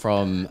 aside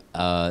from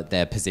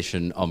their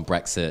position on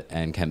Brexit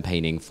and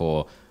campaigning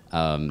for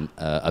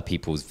a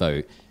people's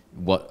vote,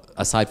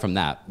 aside from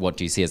that, what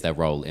do you see as their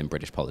role in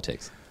British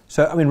politics?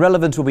 So,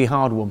 relevance will be a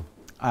hard one.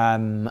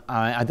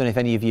 I don't know if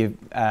any of you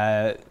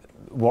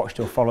watched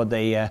or followed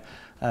the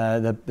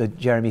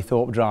Jeremy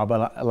Thorpe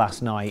drama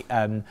last night,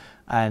 and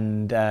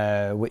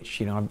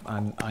which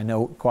I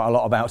know quite a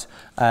lot about,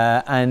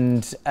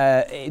 and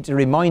it's a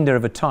reminder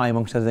of a time,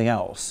 amongst everything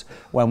else,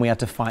 when we had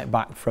to fight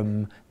back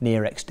from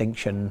near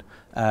extinction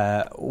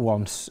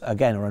once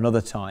again or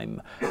another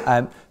time.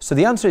 So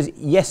the answer is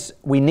yes,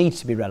 we need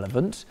to be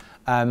relevant.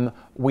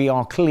 We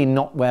are clearly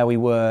not where we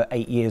were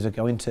 8 years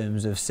ago in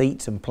terms of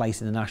seats and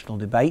place in the national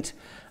debate.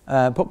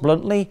 Put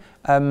bluntly,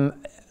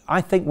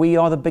 I think we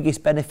are the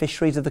biggest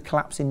beneficiaries of the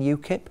collapse in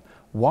UKIP.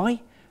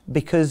 Why?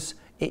 Because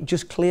it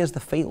just clears the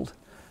field.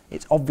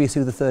 It's obvious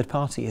who the third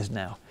party is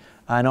now.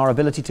 And our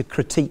ability to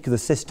critique the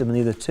system and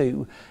the other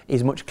two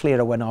is much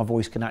clearer when our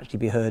voice can actually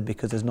be heard,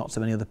 because there's not so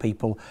many other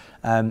people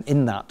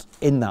in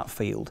that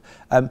field.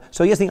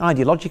 So yes, I think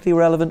ideologically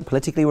we're relevant,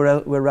 politically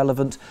we're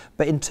relevant,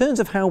 but in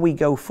terms of how we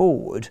go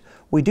forward,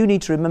 we do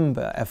need to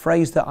remember a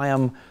phrase that I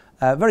am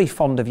very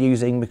fond of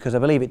using because I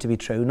believe it to be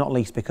true, not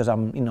least because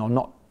I'm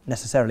not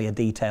necessarily a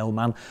detail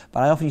man,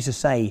 but I often used to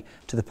say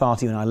to the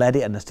party when I led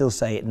it, and I still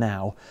say it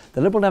now,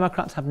 the Liberal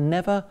Democrats have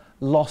never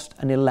lost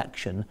an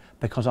election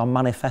because our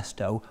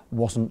manifesto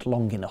wasn't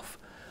long enough.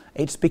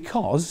 It's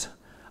because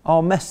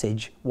our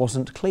message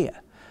wasn't clear.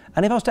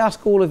 And if I was to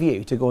ask all of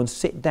you to go and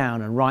sit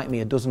down and write me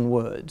a dozen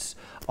words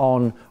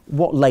on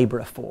what Labour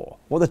are for,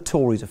 what the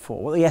Tories are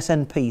for, what the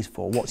SNP is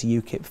for, what's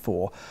UKIP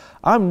for,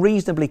 I'm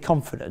reasonably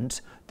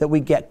confident that we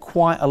get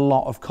quite a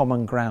lot of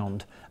common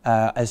ground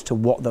as to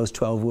what those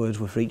 12 words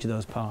were for each of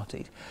those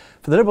parties.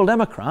 For the Liberal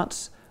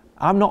Democrats,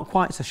 I'm not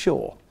quite so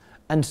sure.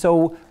 And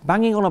so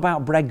banging on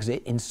about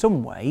Brexit in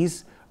some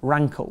ways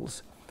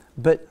rankles.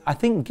 But I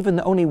think given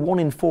that only 1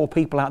 in 4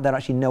 people out there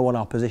actually know what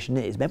our position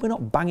is, maybe we're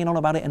not banging on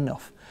about it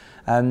enough.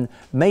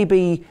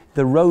 Maybe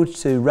the road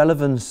to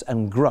relevance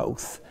and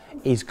growth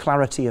is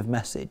clarity of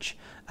message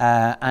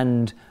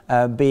and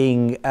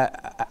being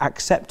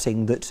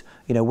accepting that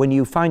when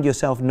you find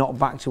yourself not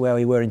back to where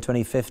we were in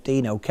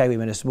 2015, okay, we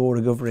made a small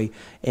recovery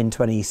in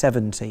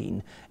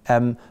 2017,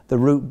 the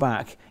route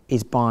back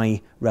is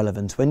by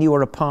relevance. When you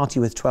are a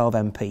party with 12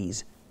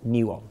 MPs,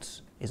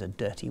 nuance is a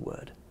dirty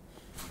word.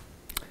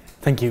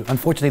 Thank you.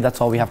 Unfortunately, that's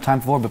all we have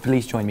time for, but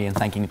please join me in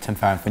thanking Tim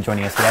Farron for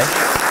joining us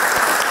today.